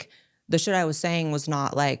feel like the shit I was saying was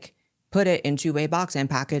not like put it into a box and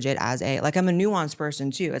package it as like I'm a nuanced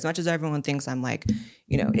person too. As much as everyone thinks I'm like,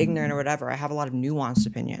 ignorant or whatever, I have a lot of nuanced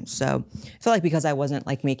opinions. So I feel like because I wasn't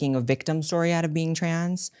like making a victim story out of being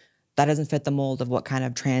trans, that doesn't fit the mold of what kind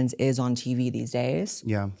of trans is on TV these days.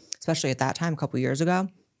 Yeah. Especially at that time, a couple years ago.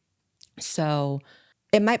 So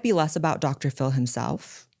It might be less about Dr. Phil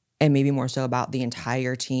himself and maybe more so about the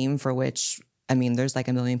entire team, for which, I mean, there's like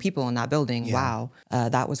 1 million people in that building. Yeah. Wow.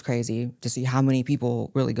 That was crazy to see how many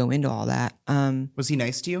people really go into all that. Was he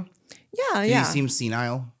nice to you? Yeah, Did he seem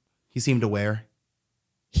senile? He seemed aware?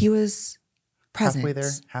 He was present. Halfway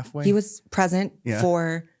there? Halfway? He was present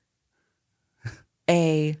for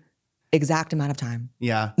a exact amount of time.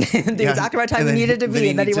 Yeah. The exact amount of time he needed to be,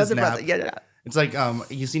 and then he wasn't present. Yeah. It's like,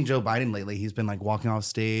 you've seen Joe Biden lately. He's been like walking off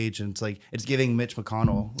stage, and it's like, it's giving Mitch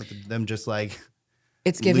McConnell with them just like,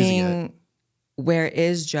 it's giving, where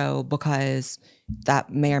is Joe? Because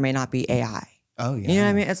that may or may not be AI. Oh, yeah. You know what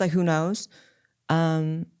I mean? It's like, who knows?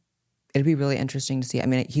 It'd be really interesting to see. I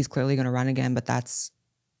mean, he's clearly going to run again, but that's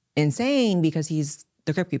insane because he's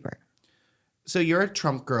the Crypt Keeper. So you're a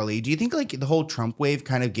Trump girly. Do you think like the whole Trump wave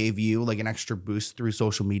kind of gave you like an extra boost through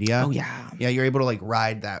social media? Oh, yeah. Yeah, you're able to like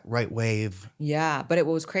ride that right wave. Yeah, but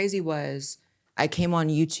what was crazy was I came on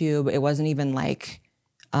YouTube. It wasn't even like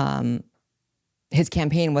his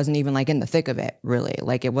campaign wasn't even like in the thick of it, really.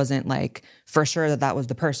 Like it wasn't like for sure that was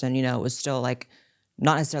the person, you know, it was still like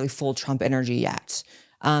not necessarily full Trump energy yet.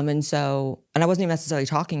 And I wasn't even necessarily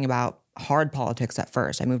talking about hard politics at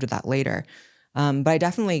first. I moved to that later. But I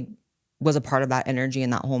definitely was a part of that energy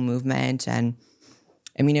and that whole movement. And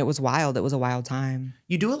I mean, it was wild. It was a wild time.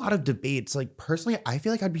 You do a lot of debates. Like personally, I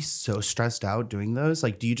feel like I'd be so stressed out doing those.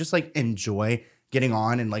 Like, do you just like enjoy getting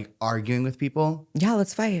on and like arguing with people? Yeah,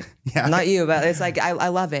 let's fight. Yeah. Not you, but it's like, I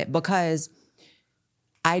love it because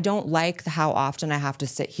I don't like how often I have to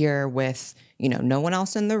sit here with, you know, no one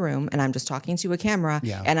else in the room and I'm just talking to a camera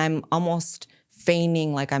and I'm almost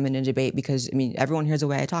feigning like I'm in a debate because, I mean, everyone hears the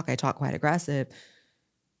way I talk quite aggressive.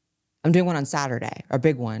 I'm doing one on Saturday, a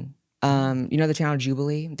big one. You know the channel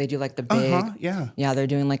Jubilee? They do like the big, yeah, they're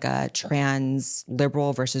doing like a trans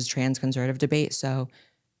liberal versus trans conservative debate. So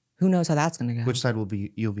who knows how that's going to go? Which side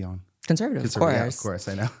you'll be on? Conservative, of course. Yeah, of course,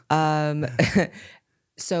 I know.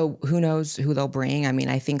 So who knows who they'll bring? I mean,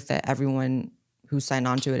 I think that everyone who signed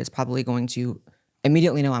on to it is probably going to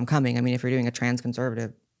immediately know I'm coming. I mean, if you're doing a trans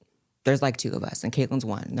conservative, there's like 2 of us, and Caitlin's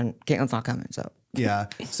one. Then Caitlin's not coming, so. Yeah.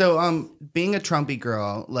 So, being a Trumpy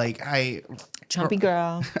girl, like Trumpy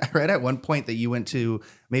girl. I read at one point that you went to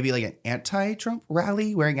maybe like an anti-Trump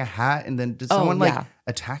rally wearing a hat, and then did someone like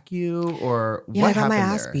attack you or what happened there? I got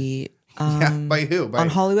my ass beat. By who? On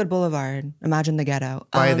Hollywood Boulevard. Imagine the ghetto.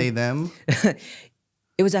 By they, them?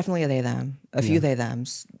 It was definitely a they, them. A few they,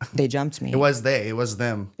 thems. They jumped me. It was they. It was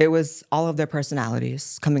them. It was all of their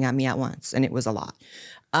personalities coming at me at once, and it was a lot.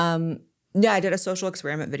 I did a social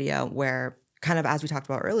experiment video where kind of as we talked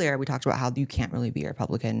about earlier, we talked about how you can't really be a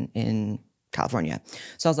Republican in California.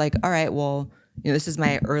 So I was like, all right, well, you know, this is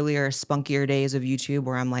my earlier, spunkier days of YouTube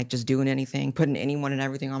where I'm like just doing anything, putting anyone and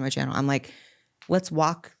everything on my channel. I'm like, let's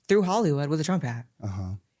walk through Hollywood with a Trump hat.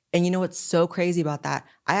 And you know what's so crazy about that?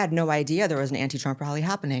 I had no idea there was an anti-Trump rally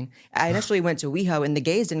happening. I initially went to WeHo and the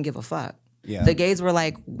gays didn't give a fuck. Yeah. The gays were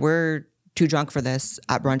like, we're too drunk for this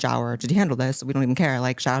at brunch hour to handle this. We don't even care.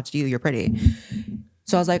 Like, shout out to you, you're pretty.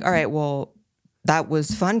 So I was like, all right, well, that was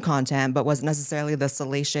fun content, but wasn't necessarily the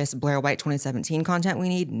salacious Blaire White 2017 content we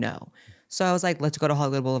need? No. So I was like, let's go to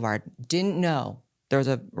Hollywood Boulevard. Didn't know there was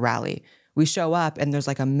a rally. We show up and there's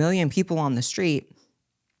like 1 million people on the street.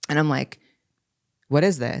 And I'm like, what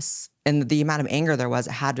is this? And the amount of anger there was,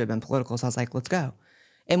 it had to have been political. So I was like, let's go.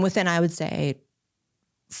 And within, I would say,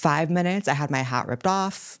 5 minutes, I had my hat ripped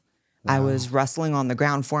off. Wow. I was wrestling on the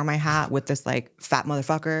ground for my hat with this like fat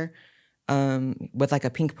motherfucker with like a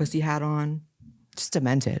pink pussy hat on. Just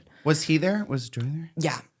demented. Was he there? Was Joey there?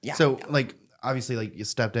 Yeah. So like, obviously like you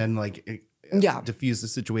stepped in, like diffused the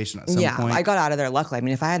situation at some point. I got out of there luckily. I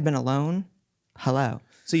mean, if I had been alone, hello.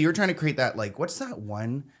 So you were trying to create that, like, what's that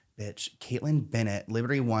one bitch? Caitlyn Bennett,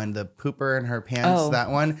 Liberty One, the pooper in her pants, that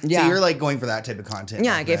one? Yeah. So you're like going for that type of content.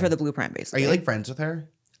 Yeah, I gave her the blueprint basically. Are you like friends with her?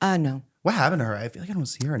 No. What happened to her? I feel like I don't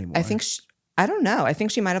see her anymore. I think I don't know. I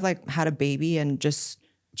think she might have like had a baby and just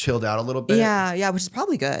chilled out a little bit. Yeah, which is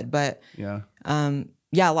probably good. But a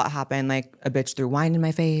lot happened. Like a bitch threw wine in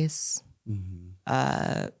my face.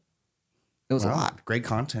 Mm-hmm. It was a lot. Great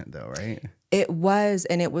content though, right? It was,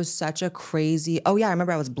 and it was such a crazy. Oh yeah, I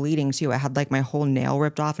remember I was bleeding too. I had like my whole nail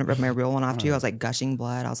ripped off and ripped my real one off too. I was like gushing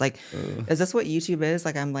blood. I was like, is this what YouTube is?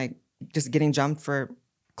 Like I'm like just getting jumped for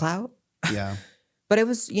clout. Yeah. But it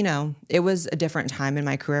was, you know, it was a different time in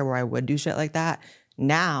my career where I would do shit like that.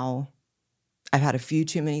 Now, I've had a few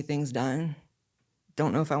too many things done.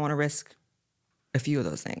 Don't know if I want to risk a few of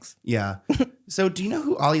those things. Yeah. So do you know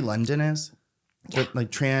who Ollie London is? So like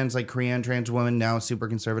trans, like Korean trans woman, now super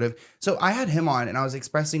conservative. So I had him on and I was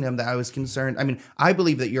expressing to him that I was concerned. I mean, I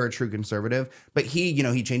believe that you're a true conservative, but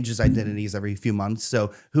he changes identities every few months.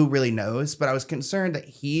 So who really knows? But I was concerned that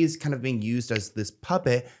he's kind of being used as this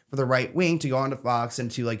puppet for the right wing to go onto Fox and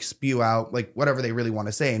to like spew out like whatever they really want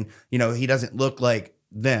to say. And, he doesn't look like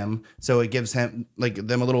them. So it gives him like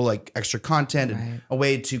them a little like extra content and a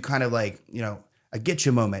way to kind of like, a get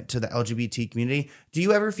you moment to the LGBT community. Do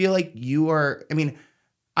you ever feel like you are,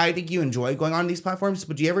 I think you enjoy going on these platforms,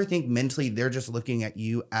 but do you ever think mentally they're just looking at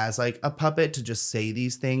you as like a puppet to just say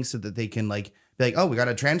these things so that they can like be like, oh, we got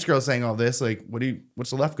a trans girl saying all this. Like, what's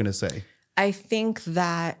the left going to say? I think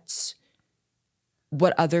that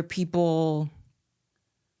what other people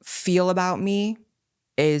feel about me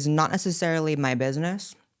is not necessarily my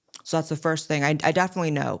business. So that's the first thing. I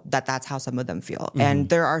definitely know that that's how some of them feel. Mm-hmm. And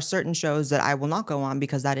there are certain shows that I will not go on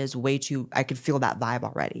because that is way too, I could feel that vibe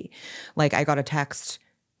already. Like I got a text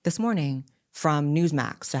this morning from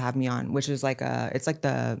Newsmax to have me on, which is like it's like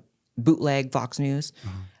the bootleg Fox News.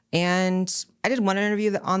 Mm-hmm. And I did one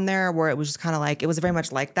interview on there where it was just kind of like, it was very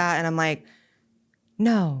much like that. And I'm like,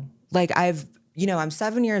 no, like I'm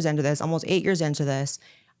 7 years into this, almost 8 years into this.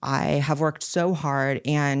 I have worked so hard,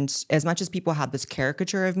 and as much as people have this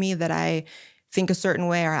caricature of me that I think a certain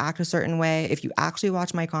way or act a certain way, if you actually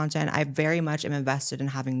watch my content, I very much am invested in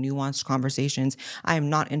having nuanced conversations. I am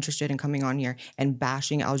not interested in coming on here and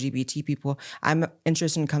bashing LGBT people. I'm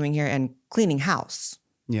interested in coming here and cleaning house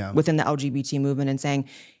within the LGBT movement and saying,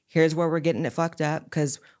 here's where we're getting it fucked up,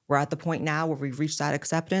 because we're at the point now where we've reached that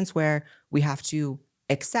acceptance where we have to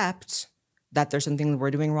accept that there's something that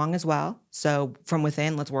we're doing wrong as well. So from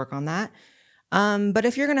within, let's work on that. But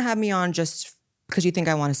if you're going to have me on just because you think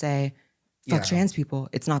I want to say, fuck trans people,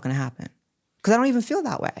 it's not going to happen. Because I don't even feel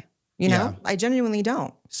that way. I genuinely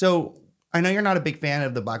don't. So I know you're not a big fan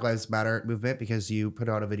of the Black Lives Matter movement because you put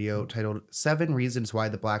out a video titled 7 Reasons Why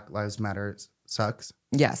the Black Lives Matter Sucks.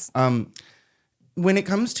 Yes. When it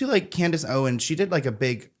comes to like Candace Owens, she did like a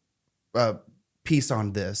big piece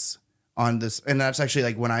on this. And that's actually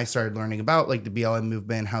like when I started learning about like the BLM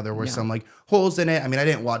movement, how there were some like holes in it. I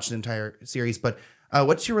didn't watch the entire series, but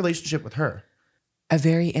what's your relationship with her? A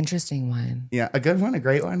very interesting one. Yeah, a good one, a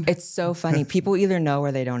great one. It's so funny. People either know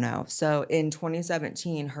or they don't know. So in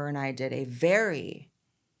 2017, her and I did a very,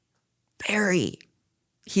 very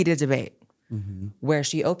heated debate where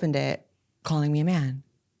she opened it calling me a man.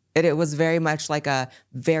 It was very much like a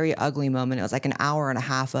very ugly moment. It was like an hour and a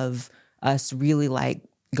half of us really like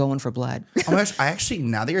going for blood. Oh my gosh, I actually,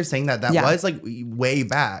 now that you're saying that was like way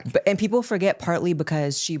back. And people forget partly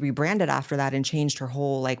because she rebranded after that and changed her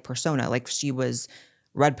whole like persona. Like she was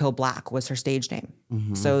Red Pill Black was her stage name.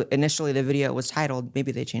 Mm-hmm. So initially the video was titled,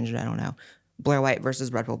 maybe they changed it, I don't know, Blaire White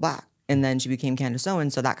versus Red Pill Black. And then she became Candace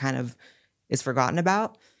Owens. So that kind of is forgotten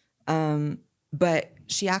about. But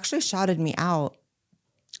she actually shouted me out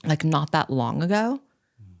like not that long ago,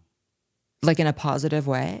 like in a positive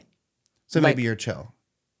way. So maybe you're chill.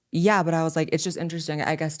 Yeah, but I was like, it's just interesting.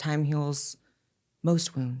 I guess time heals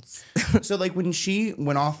most wounds. So like when she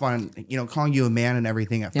went off on, calling you a man and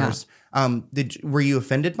everything at first, were you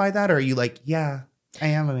offended by that? Or are you like, yeah, I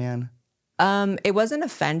am a man? It wasn't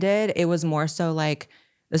offended. It was more so like,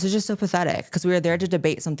 this is just so pathetic because we were there to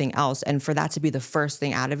debate something else. And for that to be the first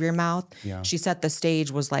thing out of your mouth, she set the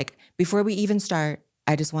stage was like, before we even start,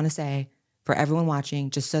 I just want to say for everyone watching,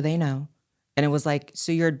 just so they know. And it was like,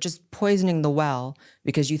 so you're just poisoning the well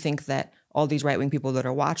because you think that all these right-wing people that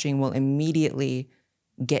are watching will immediately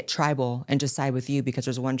get tribal and just side with you because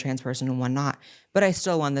there's one trans person and one not. But I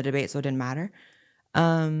still won the debate, so it didn't matter.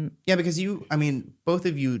 Yeah, because both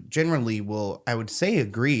of you generally will, I would say,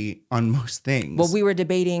 agree on most things. Well, we were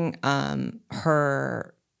debating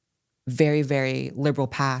her very, very liberal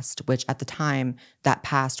past, which at the time, that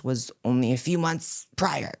past was only a few months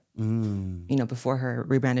prior. Before her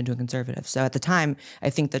rebranded to a conservative. So at the time,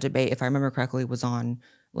 I think the debate, if I remember correctly, was on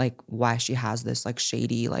like why she has this like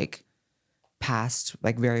shady like past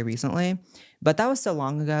like very recently. But that was so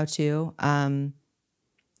long ago too.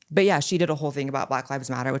 But yeah, she did a whole thing about Black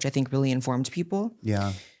Lives Matter, which I think really informed people.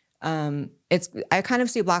 Yeah. I kind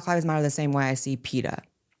of see Black Lives Matter the same way I see PETA.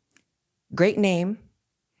 Great name,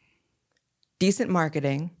 decent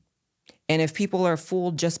marketing. And if people are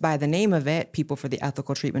fooled just by the name of it, people for the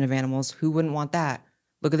ethical treatment of animals, who wouldn't want that?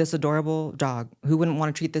 Look at this adorable dog. Who wouldn't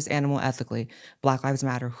want to treat this animal ethically? Black Lives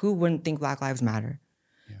Matter. Who wouldn't think Black Lives Matter?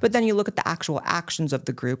 Yeah. But then you look at the actual actions of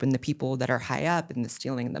the group and the people that are high up and the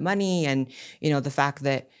stealing the money and, the fact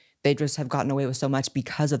that they just have gotten away with so much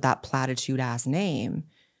because of that platitude-ass name.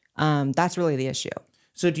 That's really the issue.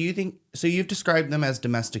 So do you think, so you've described them as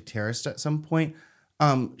domestic terrorists at some point.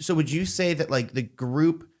 So would you say that like the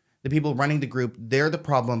people running the group, they're the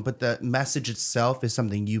problem, but the message itself is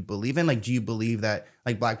something you believe in? Like, do you believe that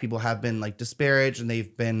like Black people have been like disparaged and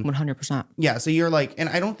they've been 100%? Yeah. So you're like, and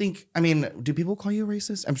I don't think, I mean, do people call you a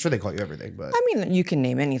racist? I'm sure they call you everything, but I mean, you can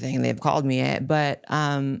name anything. They've called me it, but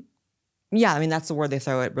yeah, I mean, that's the word they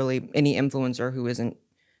throw at really any influencer who isn't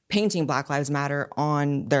painting Black Lives Matter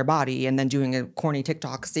on their body and then doing a corny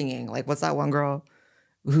TikTok singing. Like, what's that one girl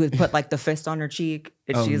who had put like the fist on her cheek?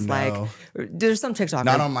 And she's like, there's some TikTok.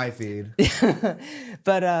 Not on my feed.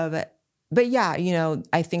 But yeah, you know,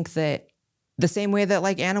 I think that the same way that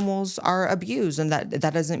like animals are abused, and that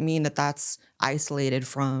doesn't mean that that's isolated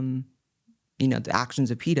from, you know, the actions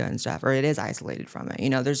of PETA and stuff, or it is isolated from it. You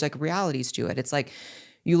know, there's like realities to it. It's like,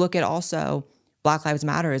 you look at also Black Lives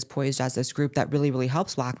Matter is poised as this group that really, really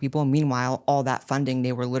helps Black people. Meanwhile, all that funding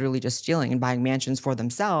they were literally just stealing and buying mansions for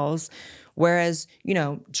themselves. Whereas, you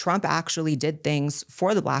know, Trump actually did things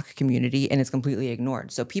for the Black community and it's completely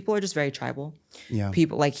ignored. So people are just very tribal. Yeah.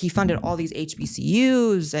 People, like, he funded all these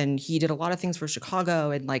HBCUs and he did a lot of things for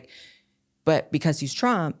Chicago, and like, but because he's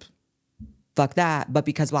Trump, fuck that. But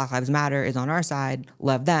because Black Lives Matter is on our side,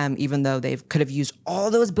 love them, even though they could have used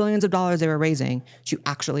all those billions of dollars they were raising to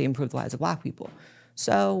actually improve the lives of Black people.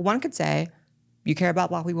 So one could say you care about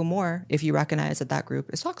Black people more if you recognize that that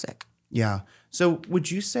group is toxic. Yeah. So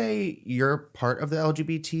would you say you're part of the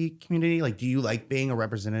LGBT community? Like, do you like being a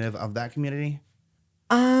representative of that community?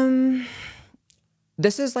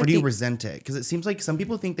 This is like, or do you resent it? Because it seems like some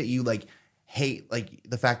people think that you like hate like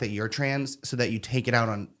the fact that you're trans, so that you take it out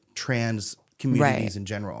on trans communities in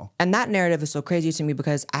general. And that narrative is so crazy to me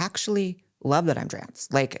because I actually love that I'm trans.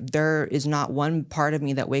 Like, there is not one part of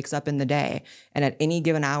me that wakes up in the day and at any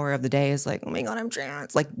given hour of the day is like, oh my God, I'm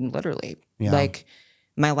trans. Like, literally. Yeah. Like,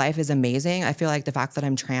 my life is amazing. I feel like the fact that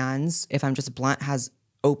I'm trans, if I'm just blunt, has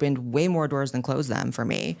opened way more doors than closed them for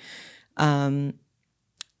me. And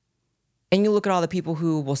you look at all the people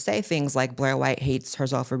who will say things like Blaire White hates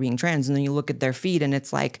herself for being trans, and then you look at their feed and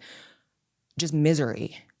it's like just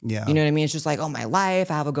misery. Yeah. You know what I mean? It's just like, oh, my life,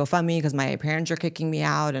 I have a GoFundMe because my parents are kicking me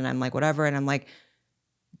out, and I'm like, whatever. And I'm like,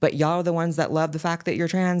 but y'all are the ones that love the fact that you're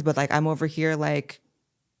trans, but like I'm over here like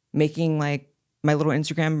making like my little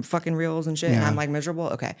Instagram fucking reels and shit, and I'm like miserable.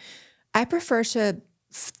 Okay. I prefer to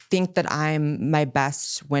think that I'm my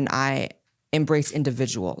best when I embrace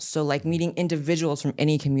individuals. So like meeting individuals from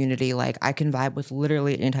any community, like I can vibe with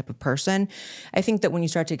literally any type of person. I think that when you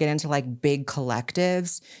start to get into like big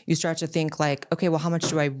collectives, you start to think like, okay, well, how much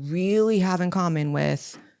do I really have in common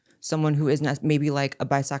with someone who is maybe like a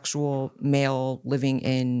bisexual male living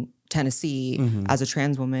in Tennessee as a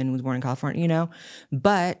trans woman who was born in California, you know?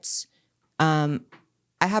 But I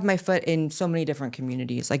have my foot in so many different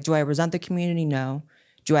communities. Like, do I resent the community? No.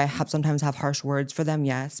 Do I sometimes have harsh words for them?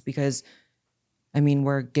 Yes, because I mean,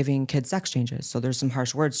 we're giving kids sex changes, so there's some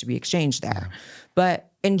harsh words to be exchanged there. Yeah.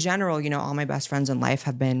 But in general, you know, all my best friends in life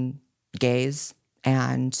have been gays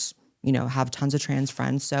and, you know, have tons of trans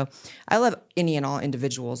friends. So I love any and all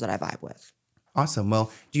individuals that I vibe with. Awesome.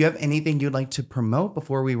 Well, do you have anything you'd like to promote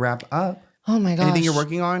before we wrap up? Oh my gosh. Anything you're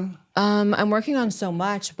working on? I'm working on so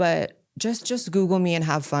much, but just Google me and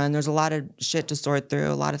have fun. There's a lot of shit to sort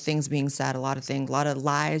through, a lot of things being said, a lot of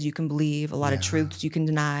lies you can believe, a lot of truths you can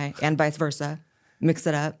deny, and vice versa. Mix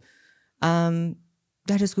it up.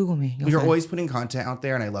 Just Google me. You're always putting content out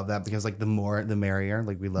there, and I love that because like the more the merrier.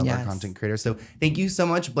 Like we love our content creators. So thank you so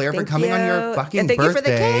much, Blaire, for coming on your fucking birthday. You for the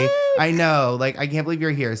cake. I know, like I can't believe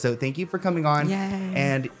you're here. So thank you for coming on. Yay.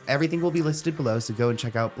 And everything will be listed below. So go and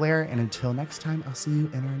check out Blaire. And until next time, I'll see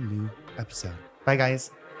you in our new episode. Bye,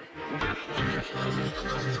 guys.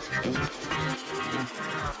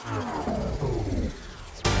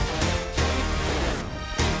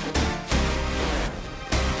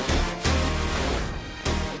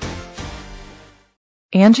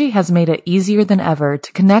 Angie has made it easier than ever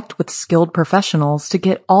to connect with skilled professionals to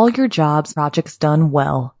get all your jobs projects done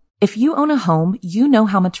well. If you own a home, you know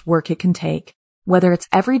how much work it can take, whether it's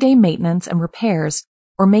everyday maintenance and repairs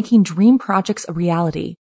or making dream projects a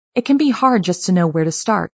reality. It can be hard just to know where to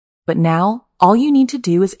start, but now all you need to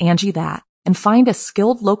do is Angie that and find a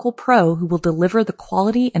skilled local pro who will deliver the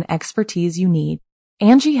quality and expertise you need.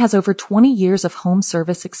 Angie has over 20 years of home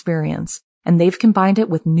service experience, and they've combined it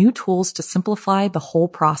with new tools to simplify the whole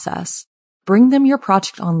process. Bring them your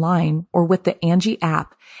project online or with the Angie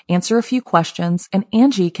app, answer a few questions, and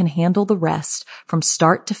Angie can handle the rest from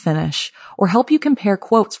start to finish or help you compare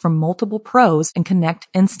quotes from multiple pros and connect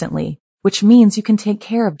instantly, which means you can take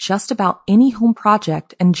care of just about any home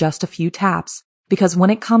project in just a few taps. Because when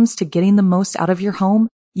it comes to getting the most out of your home,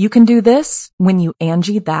 you can do this when you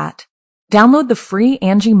Angie that. Download the free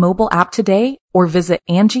Angie mobile app today or visit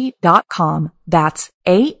Angie.com. That's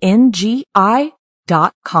ANGI.com.